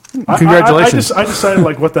 Congratulations. I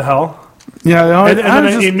decided, what the hell? Yeah, and then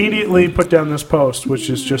I immediately put down this post, which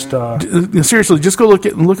is just... seriously, just go look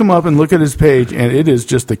him up and look at his page, and it is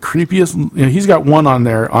just the creepiest... he's got one on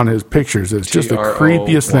there on his pictures. It's just the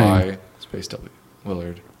creepiest thing. Space W.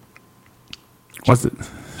 Willard. What's it?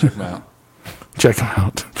 Check him out. Check him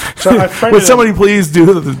out. So would somebody please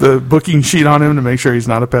do the booking sheet on him to make sure he's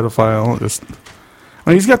not a pedophile?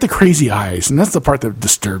 He's got the crazy eyes, and that's the part that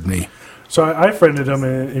disturbed me. So I friended him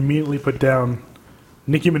and immediately put down,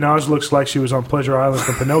 Nicki Minaj looks like she was on Pleasure Island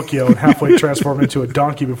from Pinocchio and halfway transformed into a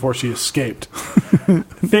donkey before she escaped.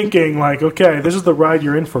 Thinking, okay, this is the ride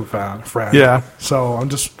you're in for, friend. Yeah. So I'm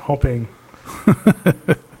just hoping. Well,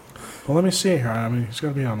 let me see here. I mean, he's got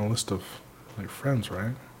to be on a list of friends,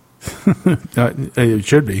 right? It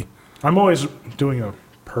should be. I'm always doing a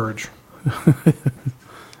purge.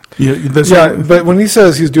 Yeah, but when he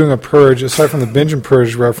says he's doing a purge, aside from the binge and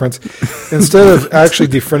purge reference, instead of actually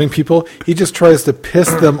defriending people, he just tries to piss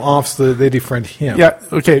them off so that they defriend him. Yeah,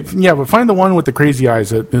 okay. Yeah, but find the one with the crazy eyes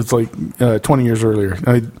that it's like 20 years earlier.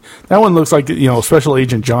 That one looks like, Special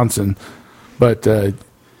Agent Johnson, but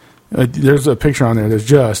there's a picture on there that's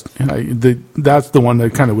that's the one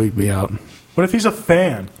that kind of wigged me out. What if he's a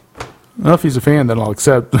fan? Well, if he's a fan, then I'll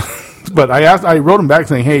accept. But I wrote him back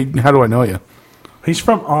saying, hey, how do I know you? He's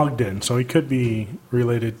from Ogden, so he could be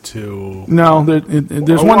related to... No,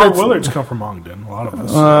 there's one that's... Willards come from Ogden, a lot of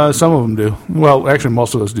us. Some of them do. Well, actually,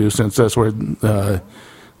 most of us do, since that's where the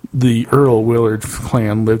Earl Willard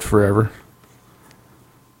clan lived forever.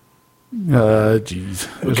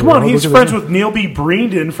 Jeez. Come on, he's friends with Neil B.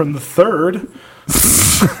 Breenden from the Third.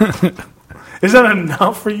 Is that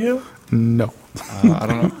enough for you? No. I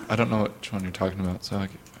don't know which one you're talking about, so I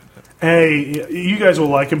can... Hey, you guys will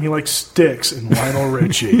like him. He likes Styx and Lionel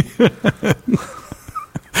Richie.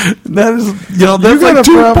 That is, that's like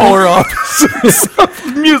two polar opposites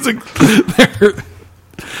of music there.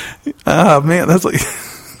 Man, that's like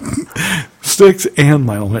Styx and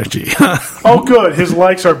Lionel Richie. Oh, good. His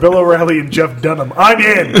likes are Bill O'Reilly and Jeff Dunham. I'm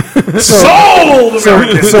in. Sold!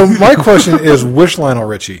 So my question is, which Lionel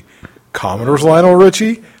Richie? Commodore's Lionel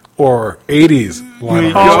Richie? Or 80s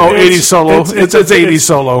Lionel Richie? 80s solo. It's 80s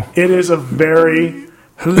solo. It is a very...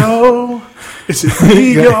 Hello? Is it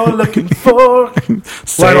me you're looking for?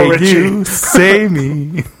 Lionel Richie. You, say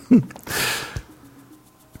me.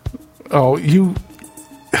 Oh, you...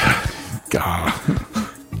 God.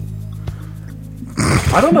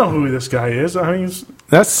 I don't know who this guy is. I mean,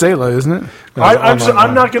 that's Selah, isn't it?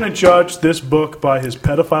 I'm not going to judge this book by his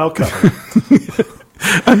pedophile cover.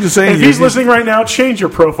 I'm just saying. If he's listening right now, change your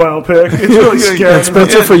profile pic. It's really scary. And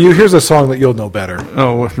Spencer, for you, here's a song that you'll know better.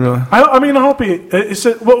 Oh, really? I hope it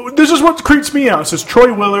says, well, this is what creeps me out. It says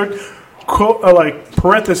Troy Willard, quote,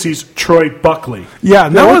 parentheses, Troy Buckley. Yeah,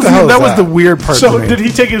 that was the weird part. So did he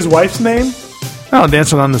take his wife's name? Oh,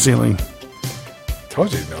 Dancing on the Ceiling.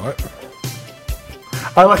 Told you to know it.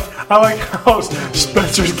 I like how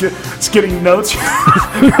Spencer's getting notes.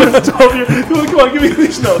 Come on, give me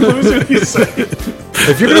these notes. Let me see what you say.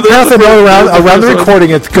 If you're going to pass a note around the recording,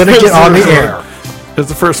 it's going to get on the air. That's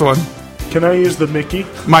the first one. Can I use the Mickey?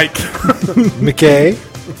 Mike. McKay.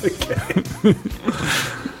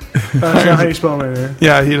 That's not how you spell my name.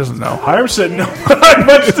 Yeah, he doesn't know. Hiram said no, but I have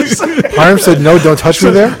much to say. Hiram said no, don't touch me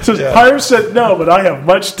there? Hiram said no, but I have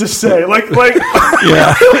much to say. Like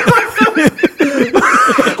yeah.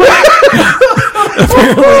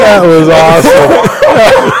 That was awesome.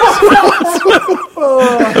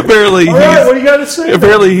 Apparently, what do you got to say?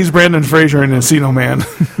 Apparently, he's Brandon Fraser in Encino Man.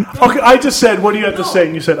 Okay, I just said, what do you have to say?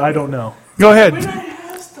 And you said, I don't know. Go ahead. When I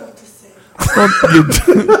have stuff to say.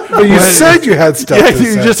 But you said you had stuff to say.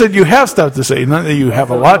 You just said you have stuff to say, not that you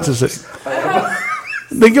have a lot to say.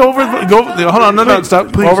 Then go over. Hold on, no,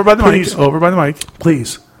 stop. Please, over by the mic. Over by the mic.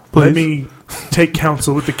 Please. Let me take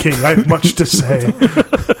counsel with the king. I have much to say.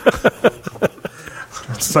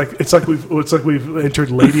 It's like we've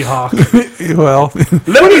entered Lady Hawk. Well,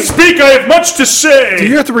 let me speak. I have much to say. Do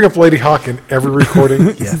you have to bring up Lady Hawk in every recording?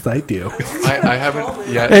 Yes, I do. I haven't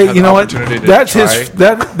yet. Hey, had you know the what? opportunity to That's try.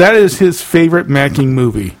 that is his favorite Macking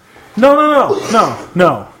movie. No.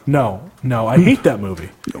 I hate that movie.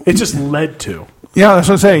 It just led to. Yeah, that's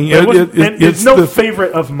what I'm saying. It's no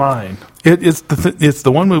favorite of mine. It's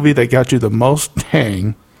the one movie that got you the most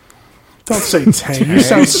tang. Don't say tang. You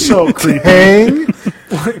sound so creepy. Tang?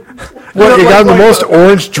 What, you got the most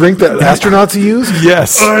orange drink that astronauts use?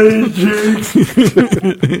 Yes.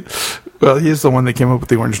 Well, he's the one that came up with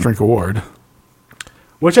the Orange Drink Award.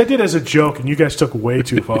 Which I did as a joke, and you guys took way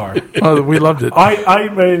too far. Oh, we loved it. I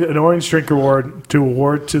made an Orange Drink Award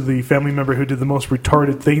to the family member who did the most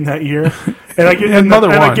retarded thing that year. And I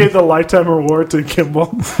gave the Lifetime Award to Kimball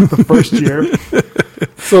the first year.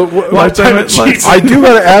 So I do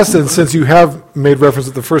got to ask then, since you have made reference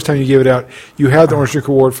that the first time you gave it out, you had the Orange Drink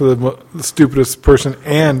Award for the stupidest person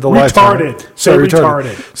and the Lifetime.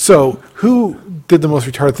 Retarded. So who did the most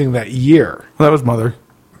retarded thing that year? Well, that was Mother.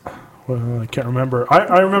 Well, I can't remember.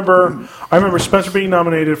 I remember Spencer being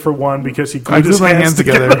nominated for one because he glued his my hands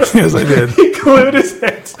together. Yes, I did. He glued his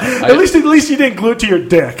hands. At least you didn't glue it to your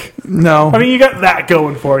dick. No. I mean, you got that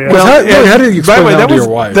going for you. Well, how did you explain that to your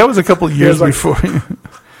wife? That was a couple of years before.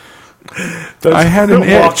 I had an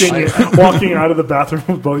walking out of the bathroom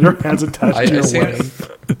with both your hands attached to your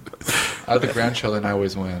wife. Out of the grandchildren, I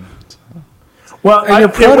always win. Well, you're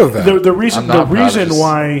proud of that. The reason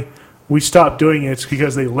why we stopped doing it is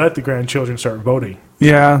because they let the grandchildren start voting.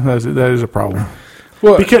 Yeah, that is a problem.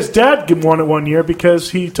 Well, because Dad won it one year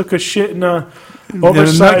because he took a shit in a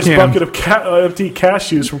oversized bucket of empty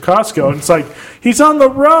cashews from Costco. And it's like, he's on the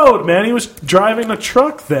road, man. He was driving a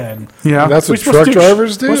truck then. Yeah. That's what truck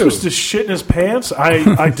drivers do. We're supposed to shit in his pants.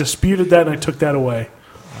 I disputed that and I took that away.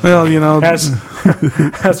 Well,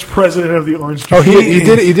 as president of the Orange Tree. Oh,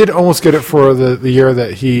 he did almost get it for the year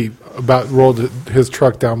that he about rolled his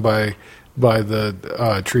truck down by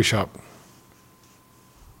the tree shop.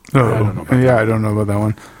 Oh, I don't know about that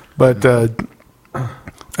one. But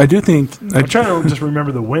I do think... I'm trying to just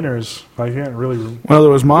remember the winners. I can't really... Well,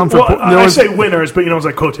 there was Mom for... I say winners, but it's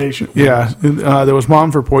like quotation. Yeah. There was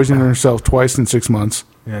Mom for poisoning herself twice in 6 months.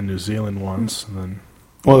 Yeah, New Zealand once, and then...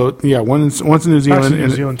 Well, yeah, once in New Zealand. Actually, New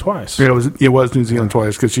Zealand twice. Yeah, it was New Zealand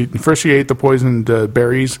twice because she ate the poisoned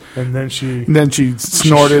berries, and then she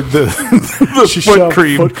snorted the foot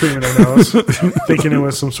cream. Foot cream in her nose, thinking it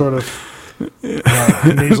was some sort of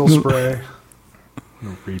nasal spray.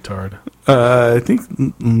 No retard. I think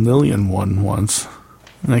Lillian won once,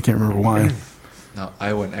 and I can't remember why. No,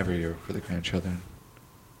 I win every year for the grandchildren.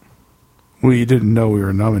 We didn't know we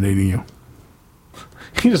were nominating you.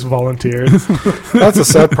 He just volunteered. That's the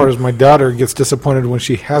sad part is my daughter gets disappointed when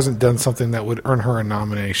she hasn't done something that would earn her a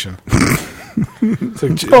nomination. It's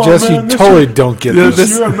like, Jess, you totally don't get this.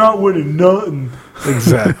 This year I'm not winning nothing.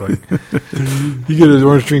 Exactly. You get an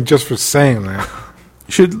orange drink just for saying that.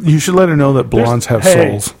 You should let her know that blondes have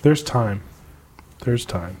souls. There's time.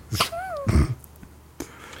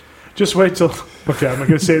 Just wait till... Okay, I'm not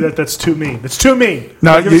going to say that. That's too mean. It's too mean.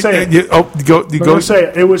 No, I'm going to say it. Go say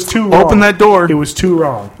it. It was too wrong. Open that door. It was too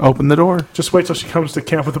wrong. Open the door. Just wait till she comes to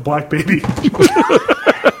camp with a black baby.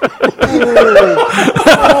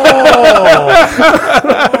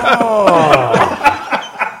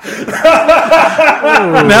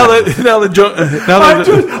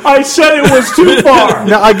 I said it was too far.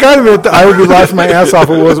 Now I got to admit that I would be laughing my ass off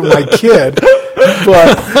if it wasn't my kid,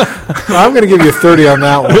 but I'm going to give you a 30 on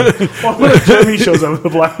that one. Well, when Jimmy shows up with a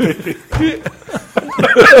black baby.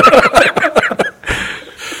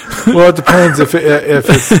 Well, it depends if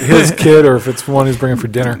it's his kid or if it's one he's bringing for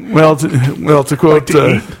dinner. Well, to quote.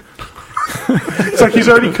 It's like he's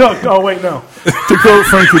already cooked. Oh, wait, no. To quote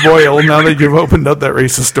Frankie Boyle, now that you've opened up that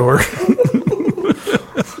racist door.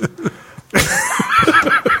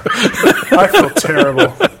 I feel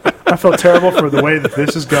terrible. I feel terrible for the way that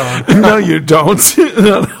this is going. No, you don't.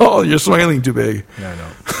 Not at all. You're smiling too big. Yeah, I know.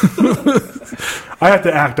 I have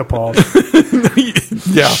to act appalled.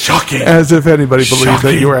 Yeah. Shocking. As if anybody believed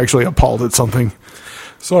that you were actually appalled at something.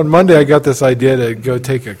 So on Monday, I got this idea to go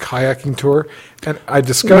take a kayaking tour, and I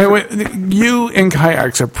discovered... Wait, you and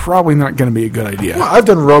kayaks are probably not going to be a good idea. Well, I've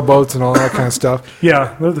done rowboats and all that kind of stuff.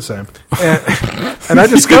 Yeah, they're the same. And I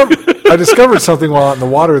discovered something while out in the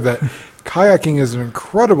water that kayaking is an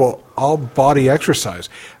incredible all-body exercise.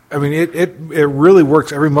 I mean, it really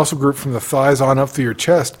works every muscle group from the thighs on up through your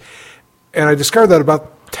chest. And I discovered that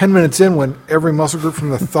about 10 minutes in when every muscle group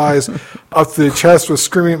from the thighs up to the chest was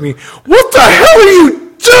screaming at me, "What the hell are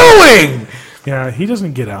you doing?" Yeah, he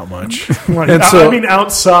doesn't get out much.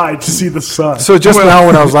 Outside to see the sun. So now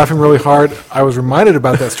when I was laughing really hard, I was reminded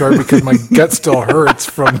about that story because my gut still hurts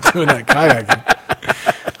from doing that kayaking.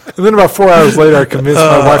 And then about 4 hours later, I convinced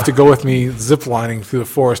my wife to go with me zip-lining through the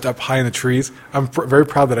forest up high in the trees. I'm very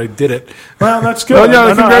proud that I did it. Well, that's good. Well,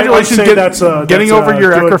 yeah, congratulations. Getting over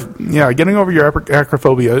your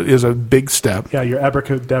acrophobia is a big step. Yeah, your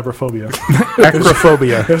abracadabraphobia.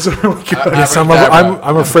 Acrophobia. Yes,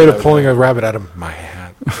 I'm afraid of pulling a rabbit out of my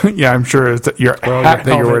hat. Yeah, I'm sure it's your hat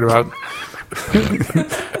that you're worried about.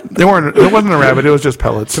 It wasn't a rabbit. It was just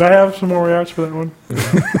pellets. Can I have some more reacts for that one?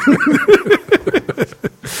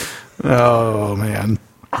 Oh man,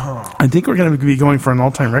 I think we're going to be going for an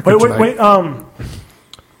all-time record. Wait.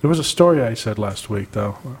 There was a story I said last week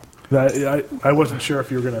though that I wasn't sure if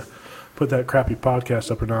you were going to put that crappy podcast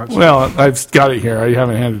up or not. So. Well, I've got it here. I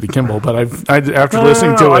haven't handed it to Kimball, but after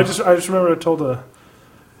listening to it, I just remember I told one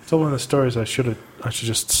of the stories I should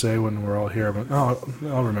just say when we're all here, but I'll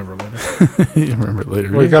remember later. You remember it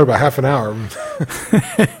later. Well, you got about half an hour.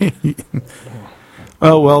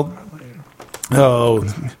 Oh well. Oh.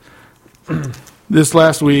 This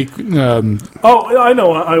last week. I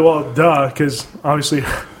know. Because obviously,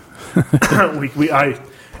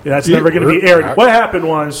 that's never going to be aired. What happened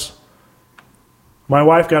was, my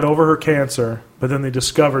wife got over her cancer, but then they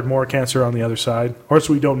discovered more cancer on the other side. Of course,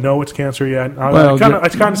 we don't know it's cancer yet. I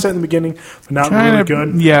kind of said in the beginning, but not really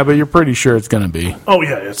good. Yeah, but you're pretty sure it's going to be. Oh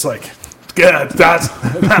yeah, it's like, yeah, that's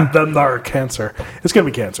not our cancer. It's going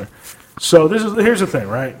to be cancer. So here's the thing,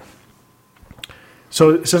 right?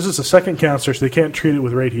 So since it's a second cancer, so they can't treat it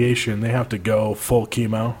with radiation. They have to go full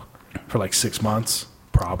chemo for like 6 months.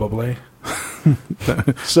 Probably.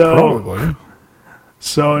 Probably.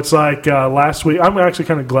 So it's like last week. I'm actually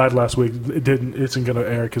kind of glad last week it isn't going to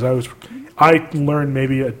air because I learned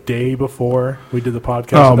maybe a day before we did the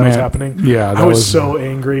podcast that was happening. Yeah, I was so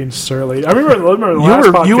angry and surly. I remember the last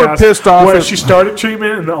podcast you were pissed off where she started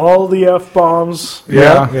treatment and all the F-bombs.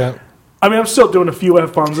 Yeah. I mean, I'm still doing a few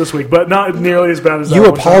F-bombs this week, but not nearly as bad as that. You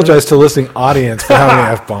apologize to listening audience for how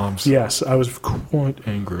many F-bombs. Yes, I was quite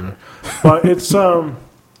angry. But it's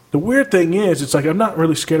the weird thing is, it's like I'm not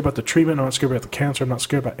really scared about the treatment. I'm not scared about the cancer. I'm not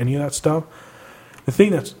scared about any of that stuff. The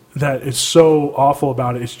thing that is so awful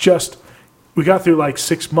about it is just we got through like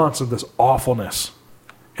 6 months of this awfulness,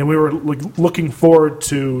 and we were looking forward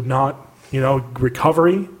to not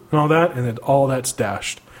recovery and all that, and then all that's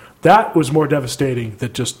dashed. That was more devastating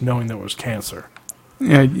than just knowing there was cancer.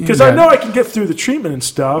 Yeah, because I know I can get through the treatment and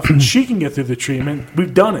stuff, and she can get through the treatment.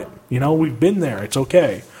 We've done it. We've been there. It's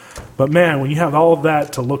okay. But, man, when you have all of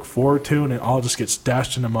that to look forward to and it all just gets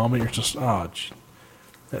dashed in a moment, you're just, that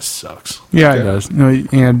sucks. Yeah, it does.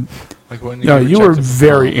 And you were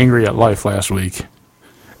very angry at life last week.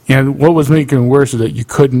 And what was making it worse is that you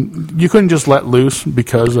couldn't just let loose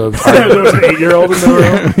because of... There was an 8-year-old in the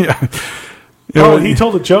room. Yeah. He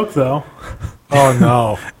told a joke, though. Oh,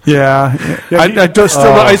 no. Yeah.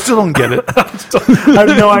 I still don't get it. I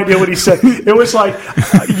have no idea what he said. It was like,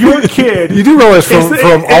 your kid... You do realize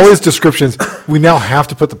from all his descriptions, we now have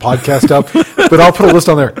to put the podcast up, but I'll put a list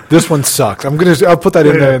on there. This one sucks. I'll put that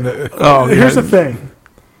in there. Here's the thing.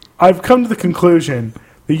 I've come to the conclusion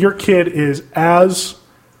that your kid is as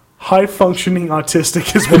high-functioning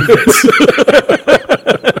autistic as one is.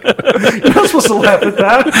 You're not supposed to laugh at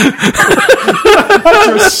that. That's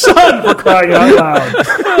your son, for crying out loud.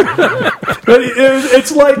 But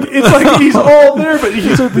it's like he's all there, but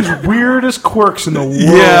he's got these weirdest quirks in the world.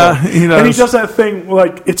 Yeah, he does. And he does that thing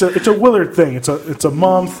like it's a Willard thing. It's a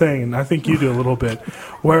mom thing, and I think you do a little bit,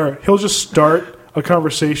 where he'll just start a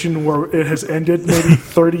conversation where it has ended maybe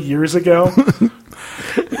 30 years ago.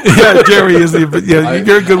 Yeah, Jerry is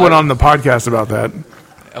you're a good one on the podcast about that.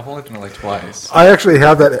 I've only done it like twice. I actually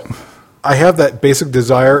have that. I have that basic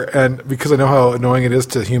desire, and because I know how annoying it is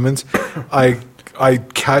to humans, I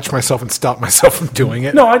catch myself and stop myself from doing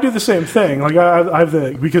it. No, I do the same thing. Like I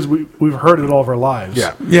have because we've heard it all of our lives.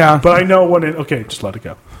 Yeah. But I know when just let it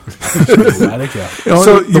go. Let it go.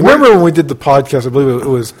 So you remember when we did the podcast? I believe it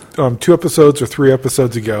was 2 episodes or 3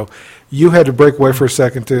 episodes ago. You had to break away for a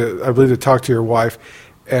second to talk to your wife,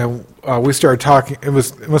 and we started talking. It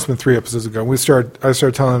must have been 3 episodes ago. I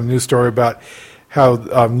started telling them a new story about how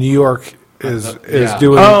New York is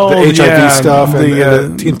doing the HIV stuff and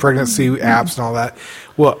the teen pregnancy apps and all that.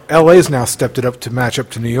 Well, LA's now stepped it up to match up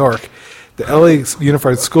to New York. The LA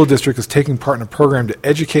Unified School District is taking part in a program to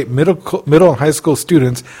educate middle and high school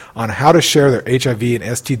students on how to share their HIV and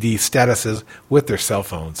STD statuses with their cell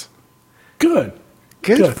phones. Good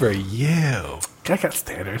for you. I got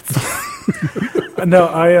standards. No,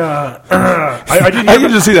 I didn't. I can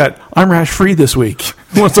just see that. I'm rash free this week.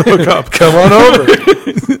 Wants to hook up? Come on over.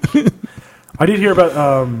 I did hear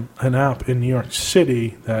about an app in New York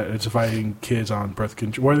City that is advising kids on birth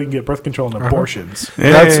control, where they can get birth control and abortions.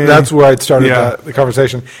 That's where I started the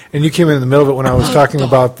conversation, and you came in the middle of it when I was talking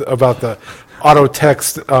about the auto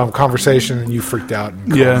text conversation, and you freaked out.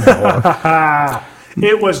 And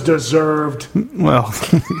it was deserved. Well.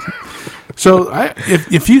 So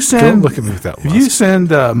if you send, don't look at me with that. If you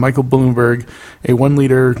send Michael Bloomberg a 1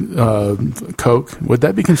 liter Coke, would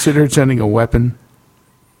that be considered sending a weapon?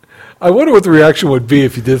 I wonder what the reaction would be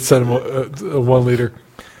if you did send him a 1 liter.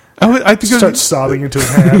 I think start sobbing into his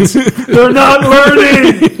hands. They're not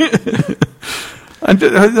learning.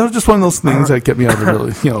 That was just one of those things that kept me out of the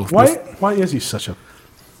really. Why is he such a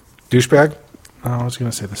douchebag? I was going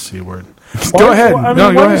to say the C word. Go ahead. Go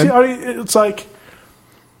ahead. It's like,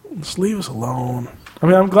 just leave us alone. I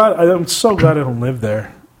mean, I'm so glad I don't live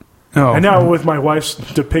there. Oh. And now with my wife's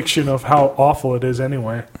depiction of how awful it is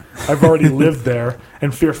anyway, I've already lived there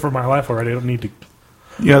and fear for my life already. I don't need to.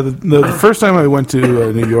 Yeah, the first time I went to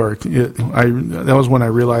New York, that was when I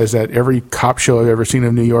realized that every cop show I've ever seen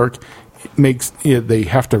in New York they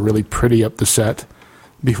have to really pretty up the set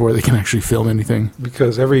before they can actually film anything.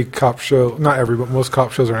 Because every cop show, not every, but most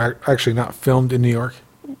cop shows are actually not filmed in New York.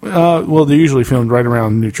 Well, they're usually filmed right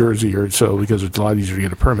around New Jersey or so because it's a lot easier to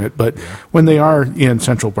get a permit. But when they are in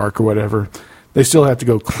Central Park or whatever, they still have to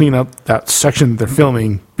go clean up that section they're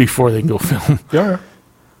filming before they can go film. Yeah.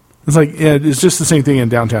 It's like it's just the same thing in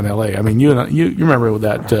downtown LA. I mean, you remember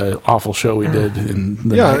that awful show we did in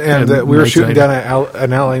the we were shooting down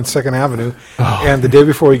an alley in 2nd Avenue, and the day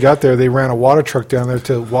before we got there, they ran a water truck down there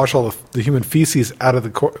to wash all the human feces out of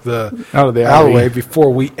the alleyway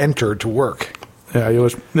before we entered to work. Yeah,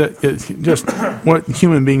 it's just what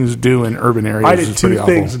human beings do in urban areas. I did 2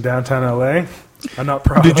 things in downtown LA. I'm not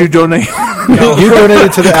proud. Did you donate? No. You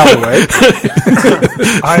donated to the alleyway.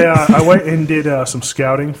 I went and did some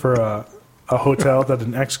scouting for a hotel that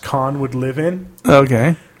an ex-con would live in.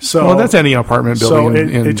 Okay. So that's any apartment building in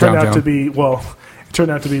it turned downtown. out to be it turned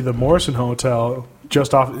out to be the Morrison Hotel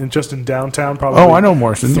just in downtown. Probably. Oh, I know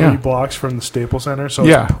Morrison. 3 blocks from the Staples Center, so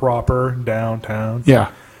it's proper downtown. Yeah.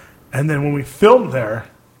 And then when we filmed there,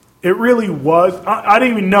 it really was. I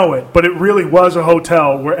didn't even know it, but it really was a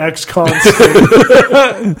hotel where ex-cons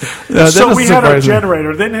stayed. So we had our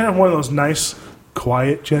generator. They didn't have one of those nice,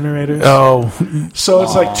 quiet generators. Oh. So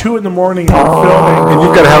it's like 2 in the morning and we're filming. And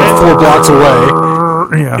you've got to have it 4 blocks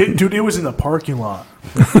away. Yeah. Dude, it was in the parking lot.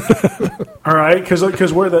 All right?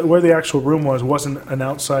 Because where the actual room wasn't an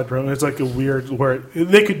outside room. It's like a weird, where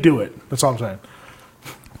they could do it. That's all I'm saying.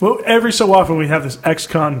 Well, every so often we have this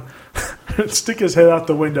ex-con stick his head out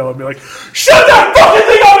the window and be like, "Shut that fucking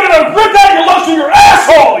thing up! I'm gonna rip out your lungs in your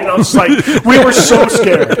asshole!" You know, it's like we were so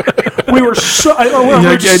scared. We were so.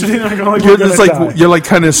 You're like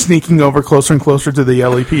kind of sneaking over closer and closer to the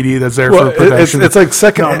LAPD that's there for protection. It's like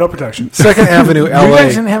no protection. 2nd Avenue, LA. You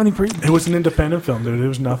guys didn't have any. It was an independent film, dude. It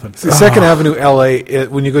was nothing. 2nd Avenue, LA.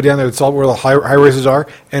 When you go down there, it's all where the high rises are,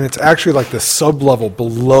 and it's actually like the sub level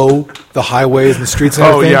below the highways and the streets. And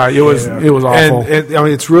everything. Yeah, it was awful. And I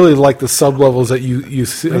mean, it's really like the sub levels that you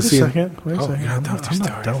see. Wait a second. God, I'm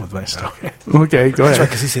not done with my story. Okay, go ahead. That's right,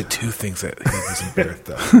 because he said 2 things that he wasn't good at,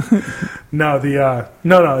 though. No,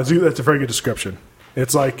 that's a very good description.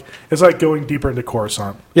 It's like going deeper into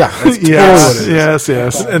Coruscant. Yeah, that's totally what it is.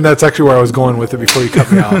 Yes. And that's actually where I was going with it before you cut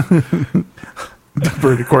me out.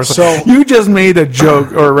 Deeper into Coruscant. So you just made a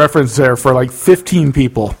joke or a reference there for like 15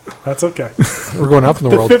 people. That's okay. We're going up in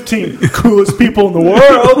the world. 15 coolest people in the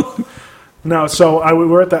world. No, so we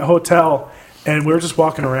were at that hotel, and we were just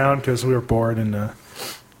walking around because we were bored and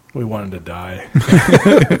we wanted to die.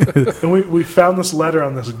 And we found this letter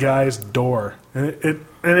on this guy's door, and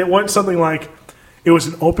it went something like, it was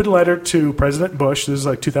an open letter to President Bush. This is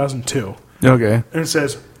like 2002. Okay. And it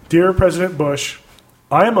says, "Dear President Bush,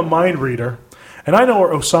 I am a mind reader, and I know where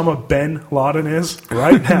Osama bin Laden is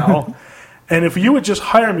right now. And if you would just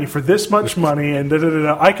hire me for this much money and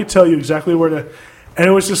da-da-da-da, I could tell you exactly where to..." And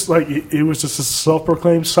it was just a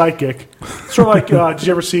self-proclaimed psychic. Sort of like, did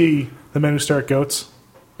you ever see The Men Who Stare at Goats?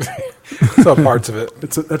 Saw parts of it.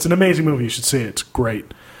 That's an amazing movie. You should see it. It's great.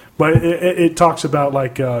 But it talks about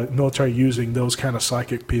like military using those kind of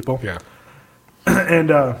psychic people. Yeah.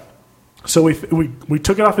 And so we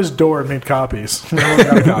took it off his door and made copies. We only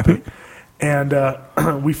got a copy. And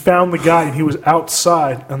we found the guy, and he was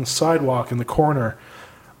outside on the sidewalk in the corner.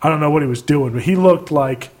 I don't know what he was doing, but he looked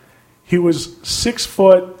like he was 6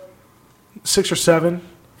 foot 6 or 7,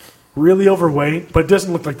 really overweight, but it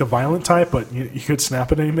doesn't look like the violent type, but you could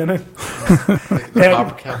snap at any minute. Like the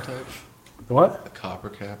copper cap type? What? The copper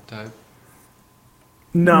cap type?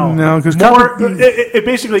 No, because it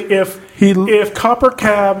basically if Copper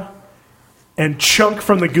Cab and Chunk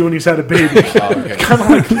from the Goonies had a baby, kind of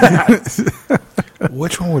like that.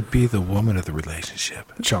 Which one would be the woman of the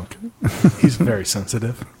relationship? Chunk. He's very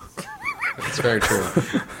sensitive. That's very true.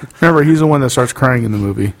 Remember, he's the one that starts crying in the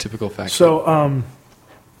movie. Typical fact. So,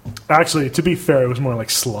 actually, to be fair, it was more like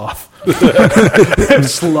Sloth.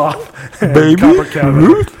 Sloth. And Baby? Copper Cab.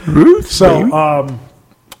 Ruth? So, baby?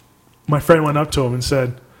 My friend went up to him and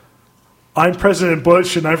said, "I'm President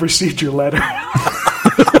Bush, and I've received your letter."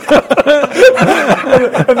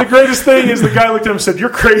 And the greatest thing is the guy looked at him and said, "You're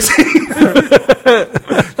crazy." You're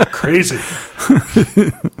crazy.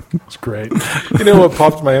 It's great. You know what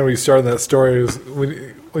popped in my head when you started that story was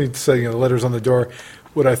when you said the letters on the door.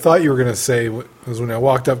 What I thought you were going to say was when I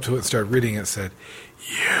walked up to it and started reading it, said,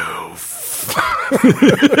 "You."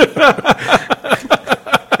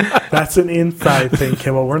 That's an inside thing,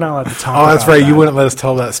 Kimmel. We're not allowed to talk about Oh, that's right. that. You wouldn't let us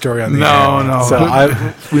tell that story on the air. No. So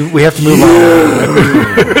we have to move on.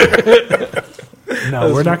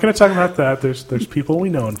 No, we're not going to talk about that. There's people we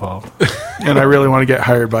know involved. And I really want to get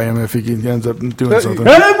hired by him if he ends up doing something.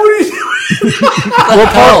 What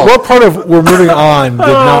part of "we're moving on" did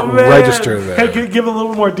not register there? Hey, give a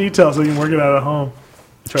little more detail so you can work it out at home.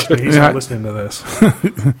 Trust me, he's not listening to this.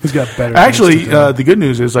 He's got better. Actually, the good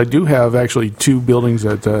news is I do have actually 2 buildings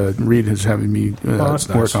that Reed is having me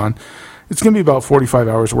work on. It's going to be about 45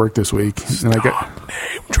 hours work this week. Stop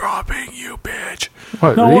name dropping, you bitch.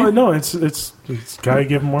 What? No, it's gotta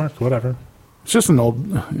give him work. Whatever. It's just an old,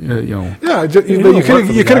 Yeah, you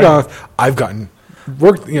could have gone. I've gotten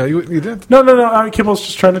work. You did. No. Kimball's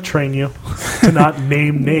just trying to train you to not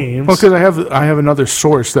name names. Well, because I have another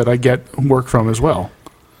source that I get work from as well.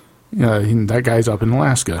 That guy's up in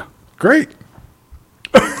Alaska. Great.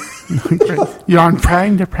 I'm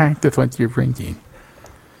trying to practice what you're drinking.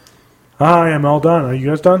 I am all done. Are you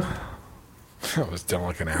guys done? I was done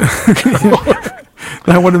looking at.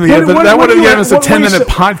 That would have given us a 10-minute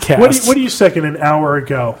podcast. What are you second an hour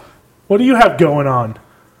ago? What do you have going on?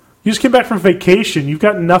 You just came back from vacation. You've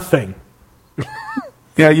got nothing.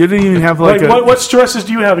 Yeah, you didn't even have what stresses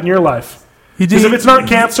do you have in your life? Because if it's not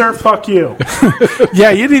cancer, fuck you.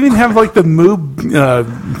 Yeah, you didn't even have the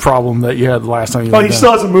moob problem that you had the last time you were he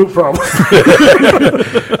still has a moob problem.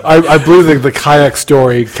 I believe the kayak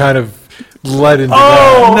story kind of led into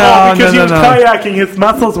that. Because he was kayaking, his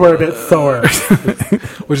muscles were a bit sore.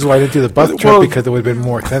 Which is why I didn't do the bus trip, because it would have been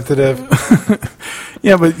more sensitive.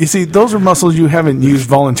 Yeah, but you see, those are muscles you haven't used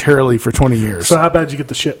voluntarily for 20 years. So how bad did you get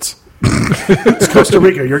the shits? It's Costa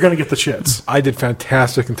Rica. You're going to get the shits. I did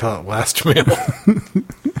fantastic until that last meal.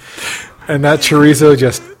 And that chorizo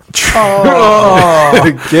just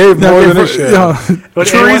gave more than a shit. Local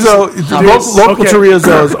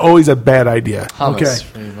chorizo is always a bad idea.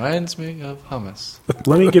 Hummus reminds me of hummus.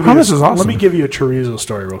 Let me give you a chorizo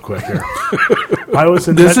story real quick here.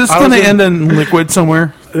 This is going to end in liquid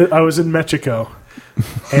somewhere. I was in Mexico,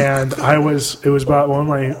 and it was about one of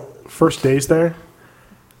my first days there.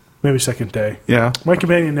 Maybe second day. Yeah. My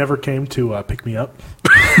companion never came to pick me up.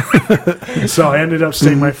 So I ended up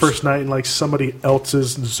staying my first night in somebody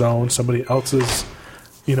else's zone, somebody else's,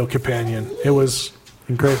 companion. It was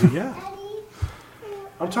crazy. Yeah.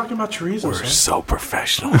 I'm talking about chorizo. We're so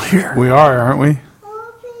professional here. We are, aren't we?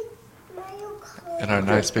 In our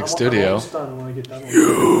nice big studio.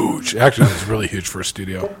 Huge. Actually, it's really huge for a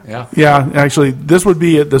studio. Yeah. Yeah, actually, this would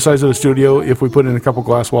be the size of the studio if we put in a couple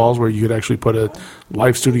glass walls where you could actually put a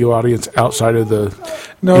live studio audience outside of the...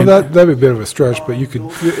 No, that'd be a bit of a stretch, but you could.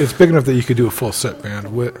 It's big enough that you could do a full set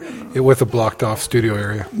band with a blocked off studio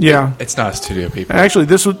area. Yeah. It's not a studio, people. Actually,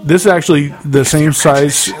 this is actually the same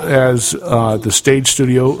size as the stage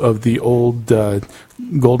studio of the old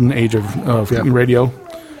golden age of radio,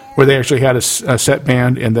 where they actually had a set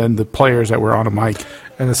band and then the players that were on a mic.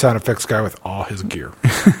 And the sound effects guy with all his gear.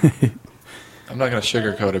 I'm not going to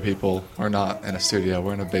sugarcoat it, people. We're not in a studio.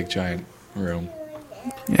 We're in a big, giant room.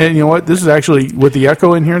 And you know what? This is actually, with the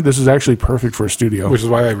echo in here, this is actually perfect for a studio. Which is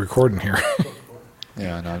why I record in here.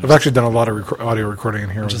 Yeah, no, I've actually done a lot of audio recording in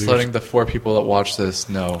here. I'm just letting the 4 people that watch this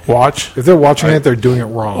know. Watch? If they're watching it, they're doing it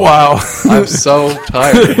wrong. Wow. I'm so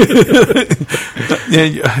tired.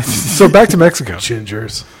 So back to Mexico.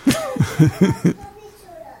 Gingers.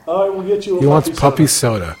 Oh, we'll get you He wants puppy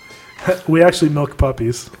soda. We actually milk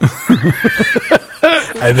puppies.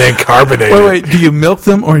 And then carbonated. Wait, do you milk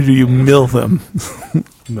them or do you mill them?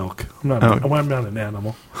 Milk. I'm not an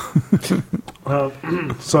animal.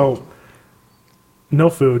 So, no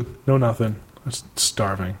food, no nothing. I was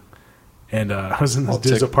starving. And I was in this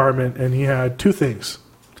dude's apartment, and he had 2 things.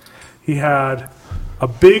 He had a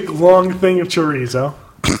big, long thing of chorizo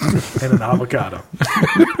and an avocado.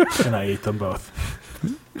 And I ate them both.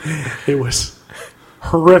 It was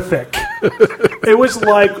horrific. It was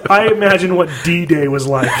like, I imagine what D-Day was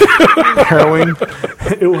like. Harrowing?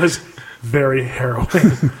 It was very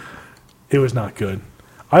harrowing. It was not good.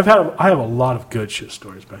 I have a lot of good shit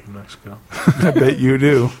stories back in Mexico. I bet you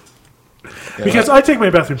do. Because I take my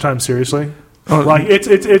bathroom time seriously. Like it's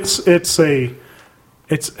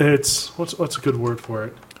what's a good word for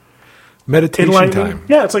it? Meditation time.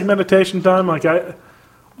 Yeah, it's like meditation time. Like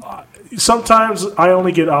sometimes I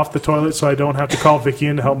only get off the toilet so I don't have to call Vicky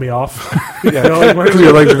in to help me off. Because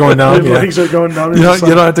your legs are going numb. Your legs are going numb. You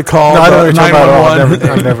don't have to call 911.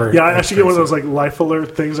 I've never. Yeah, I should get one of those life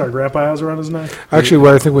alert things our grandpa has around his neck. Actually,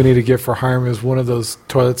 what I think we need to get for Hiram is one of those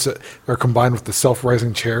toilets that are combined with the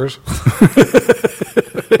self-rising chairs.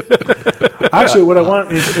 Actually, what I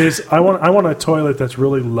want is I want a toilet that's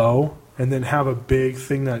really low and then have a big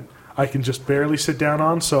thing that I can just barely sit down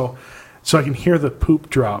on, so I can hear the poop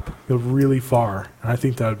drop go really far. And I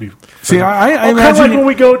think that would be. See, I imagine kind of like when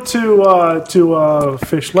we go to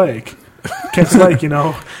Fish Lake. Kent's Lake, you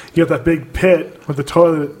got that big pit with the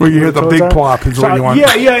toilet. Where you hear the big plop is what you want. Yeah.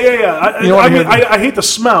 I hate the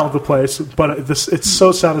smell of the place, but it's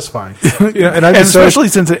so satisfying. And especially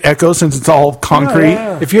since it echoes, since it's all concrete.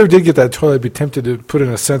 Yeah. If you ever did get that toilet, I'd be tempted to put in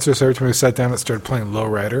a sensor so every time we sat down, it started playing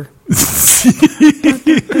Lowrider.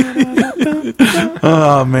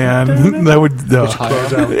 Oh, man. That would...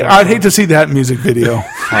 I'd hate to see that music video.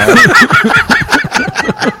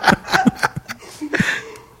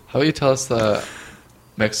 How about you tell us the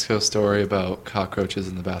Mexico story about cockroaches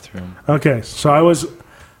in the bathroom? Okay, so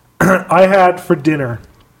I had for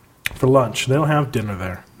lunch. They don't have dinner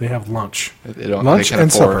there. They have lunch. Lunch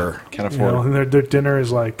and supper. Can't afford. Their dinner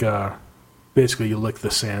is like basically you lick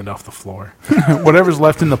the sand off the floor. Whatever's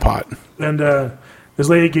left in the pot. And this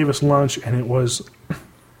lady gave us lunch, and it was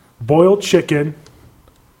boiled chicken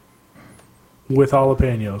with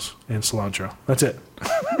jalapenos and cilantro. That's it.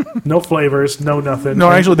 No flavors, no nothing. No,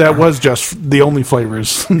 actually, that was just the only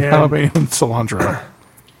flavors. Jalapeno and cilantro.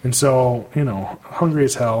 And so, hungry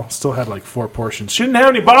as hell. Still had like 4 portions. She didn't have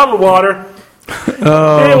any bottled water.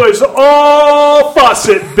 It was all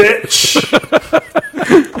faucet, bitch.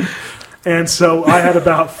 And so I had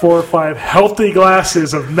about 4 or 5 healthy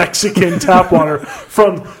glasses of Mexican tap water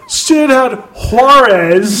from Ciudad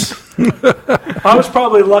Juarez. I was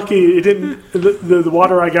probably lucky it didn't. The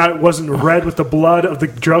water I got wasn't red with the blood of the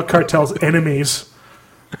drug cartel's enemies.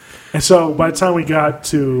 And so by the time we got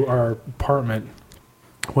to our apartment,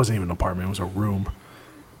 it wasn't even an apartment; it was a room.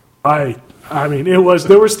 I mean, there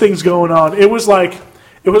was things going on. It was like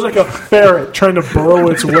a ferret trying to burrow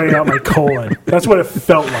its way out my colon. That's what it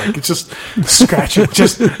felt like. It's just scratching,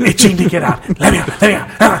 just itching to get out.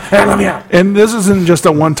 Let me out. And this isn't just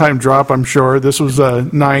a one-time drop, I'm sure. This was a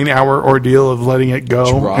 9-hour ordeal of letting it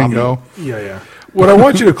go and go. Yeah. What I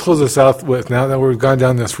want you to close us out with, now that we've gone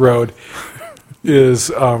down this road,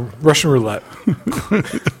 is Russian roulette.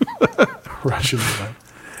 Russian roulette.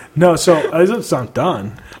 No, so it's not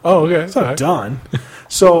done. Oh, okay. It's not done.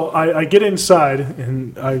 So I get inside,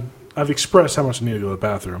 and I've expressed how much I need to go to the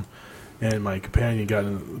bathroom. And my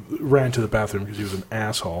companion ran to the bathroom because he was an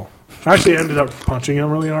asshole. I actually ended up punching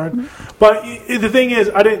him really hard. But the thing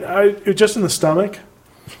is, it was just in the stomach.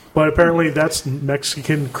 But apparently that's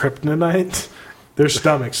Mexican kryptonite. Their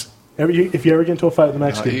stomachs. If you ever get into a fight with a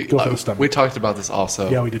Mexican, go for the stomach. We talked about this also.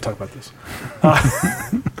 Yeah, we did talk about this.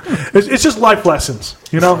 It's just life lessons.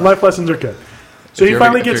 Life lessons are good. So he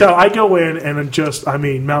finally gets out. I go in, and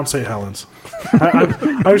Mount St. Helens.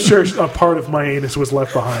 I'm sure a part of my anus was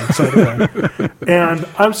left behind. And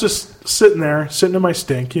I'm just sitting in my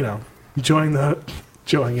stink, enjoying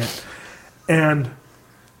it, and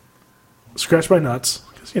scratch my nuts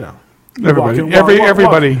because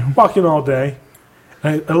everybody walking all day.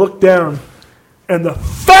 And I look down, and the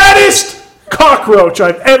fattest cockroach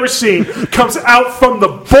I've ever seen comes out from the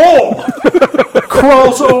bowl,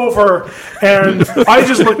 crawls over, and I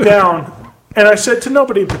just look down, and I said to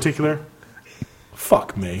nobody in particular,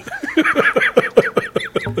 "Fuck me."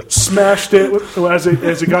 Smashed it as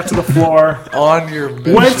it got to the floor. On your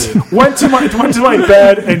mission. Went to my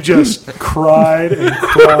bed and just cried and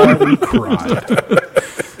cried and cried.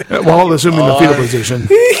 While assuming the fetal position.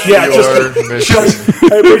 Yeah, just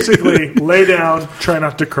I basically lay down, try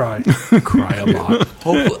not to cry. Cry a lot.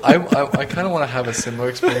 Hopefully, I kind of want to have a similar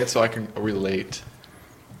experience so I can relate.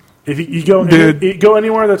 If you go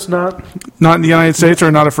anywhere that's not in the United States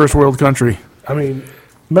or not a first world country. I mean,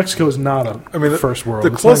 Mexico is not a first world.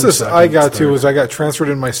 The closest I got to was I got transferred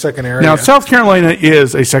in my second area. Now, South Carolina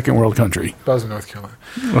is a second world country. That was in North Carolina.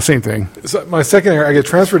 Well, same thing. So my second area, I get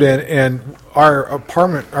transferred in, and our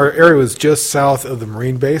area was just south of the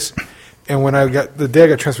Marine base. And when the day I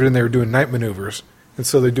got transferred in, they were doing night maneuvers, and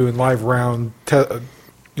so they're doing live round,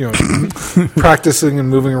 practicing and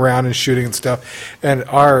moving around and shooting and stuff. And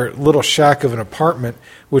our little shack of an apartment,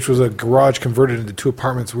 which was a garage converted into 2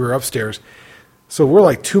 apartments, we were upstairs. So we're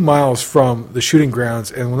like 2 miles from the shooting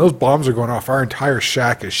grounds, and when those bombs are going off, our entire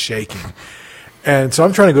shack is shaking. And so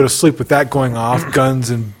I'm trying to go to sleep with that going off, guns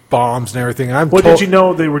and bombs and everything. And did you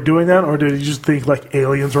know they were doing that, or did you just think like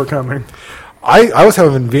aliens were coming? I was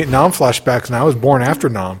having Vietnam flashbacks, and I was born after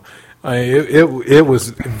Nam. It was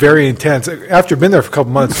very intense. After being there for a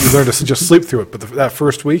couple months, you learn to just sleep through it. But that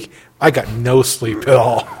first week, I got no sleep at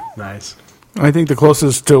all. Nice. I think the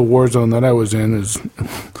closest to a war zone that I was in is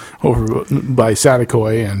over by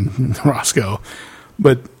Saticoy and Roscoe.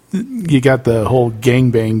 But you got the whole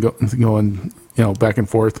gangbang going, back and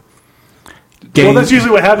forth. Well, that's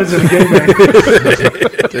usually what happens in a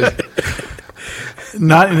gangbang.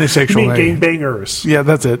 Not in a sexual way. You mean gangbangers. Yeah,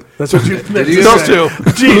 that's it. That's what you those two.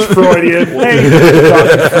 Jeez, Freudian. Hey,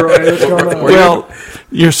 Dr. Freud, what's going on? Well,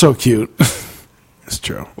 You're so cute. It's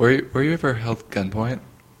true. Were you ever held at gunpoint?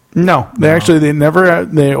 No,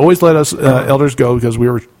 they always let us elders go because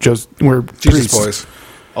we're Jesus priests. boys.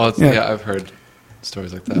 Oh, Yeah. I've heard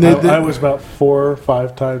stories like that. I was about 4 or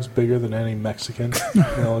 5 times bigger than any Mexican.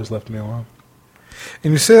 They always left me alone.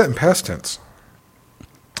 And you say that in past tense.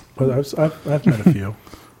 But I've met a few.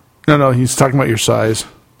 No, he's talking about your size.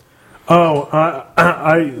 Oh,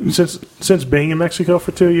 I since being in Mexico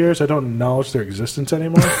for 2 years, I don't acknowledge their existence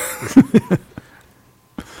anymore.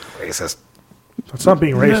 Racist. That's not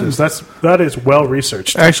being racist. That is well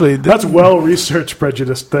researched. Actually, that's well researched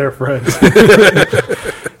prejudice there, Fred.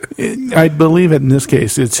 I believe in this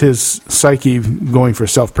case it's his psyche going for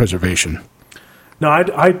self-preservation. No,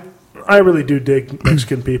 I really do dig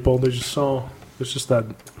Mexican people. There's just that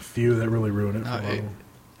few that really ruin it.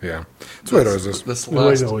 Yeah, that's the way it always is. The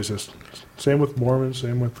way it always is. Same with Mormons.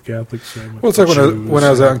 Same with Catholics. Same with Well, it's like Jews, when I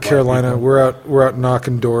was out in black Carolina. people. We're out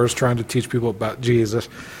knocking doors trying to teach people about Jesus.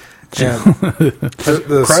 And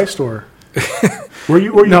Christ or were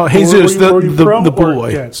you no, Jesus, were you pro the or boy.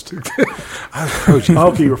 against?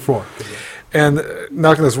 Okay, you were for. And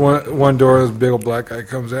knocking this one door, this big old black guy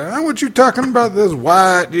comes out. Oh, what you talking about? This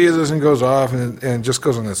white Jesus, and goes off and just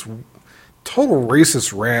goes on this total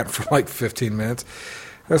racist rant for like 15 minutes.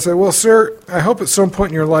 I said, well, sir, I hope at some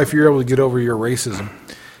point in your life you're able to get over your racism.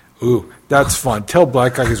 Ooh, that's fun. Tell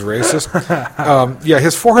black guy he's racist. Yeah,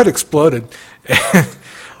 his forehead exploded.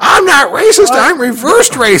 I'm not racist. I'm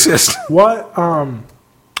reversed racist. What?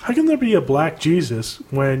 How can there be a black Jesus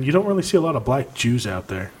when you don't really see a lot of black Jews out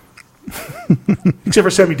there? Except for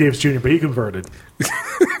Sammy Davis Jr., but he converted.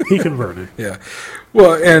 Yeah.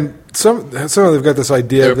 Well, and some of them have got this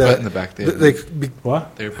idea They were that put in the back of the oven.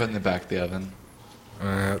 What? They were put in the back of the oven.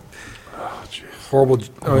 Horrible.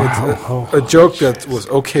 A joke that was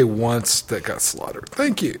okay once that got slaughtered.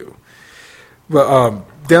 Thank you. But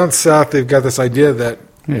down south, they've got this idea that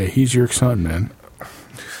he's your son, man.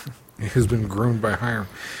 Who's been groomed by Hiram.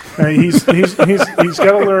 He's got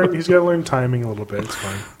to learn. He's got to learn timing a little bit. It's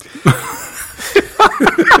fine.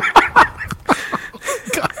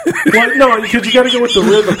 Well, no, because you got to go with the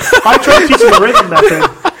rhythm. I try to teach the rhythm method.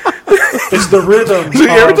 It's the rhythm. See,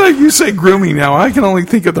 every time you say grooming now, I can only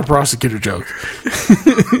think of the prosecutor joke.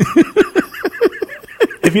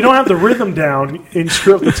 If you don't have the rhythm down and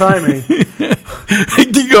screw up the timing,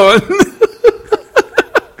 keep going.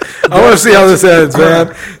 I want to see how this ends,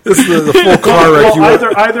 man. This is the full car wreck.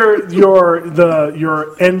 Either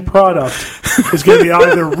your end product is going to be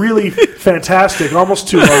either really fantastic, almost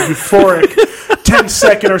to a euphoric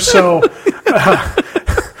 10-second or so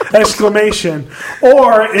exclamation,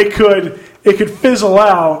 or it could fizzle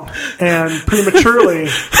out and prematurely.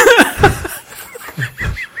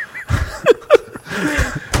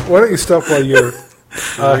 Why don't you stop while you're?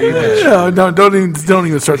 No, don't even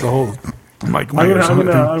start the whole. Mike, I'm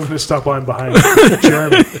gonna stop while I'm behind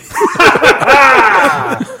Jeremy.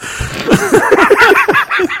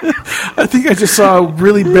 I think I just saw a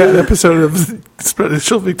really bad episode of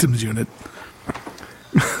Special Victims Unit.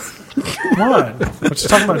 What? We're just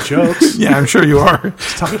talking about jokes. Yeah, I'm sure you are.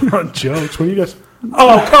 Just talking about jokes. What are you guys?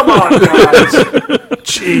 Oh, come on, guys!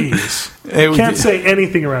 Jeez, can't say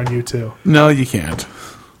anything around you two. No, you can't.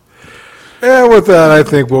 And with that, I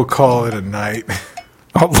think we'll call it a night.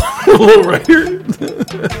 Right here.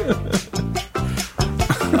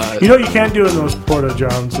 You know what you can do in those porta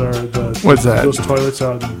johns or what's that? Those toilets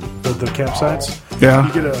on the campsites. Yeah.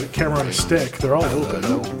 You get a camera on a stick. They're all open.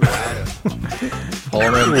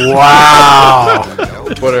 Wow.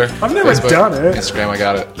 Twitter. I've never Facebook, done it. Instagram, I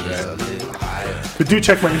got it. But do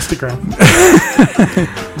check my Instagram.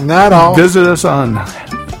 Not all. Visit us on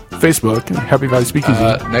Facebook, Happy Valley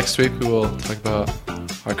Speakeasy. Next week we will talk about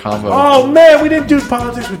our combo. Oh man, we didn't do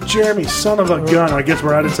politics with Jeremy, son of a gun. I guess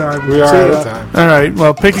we're out of time. We are out of time. All right,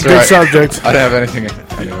 well, pick a good subject. I didn't have anything.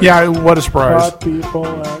 Anyway. Yeah, what a surprise. Hot people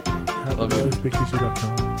at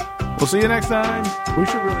happyvalleySpeakeasy.com. We'll see you next time. We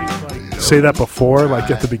should really say that before,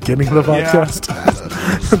 like at the beginning of the podcast.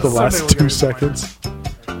 The last 2 seconds.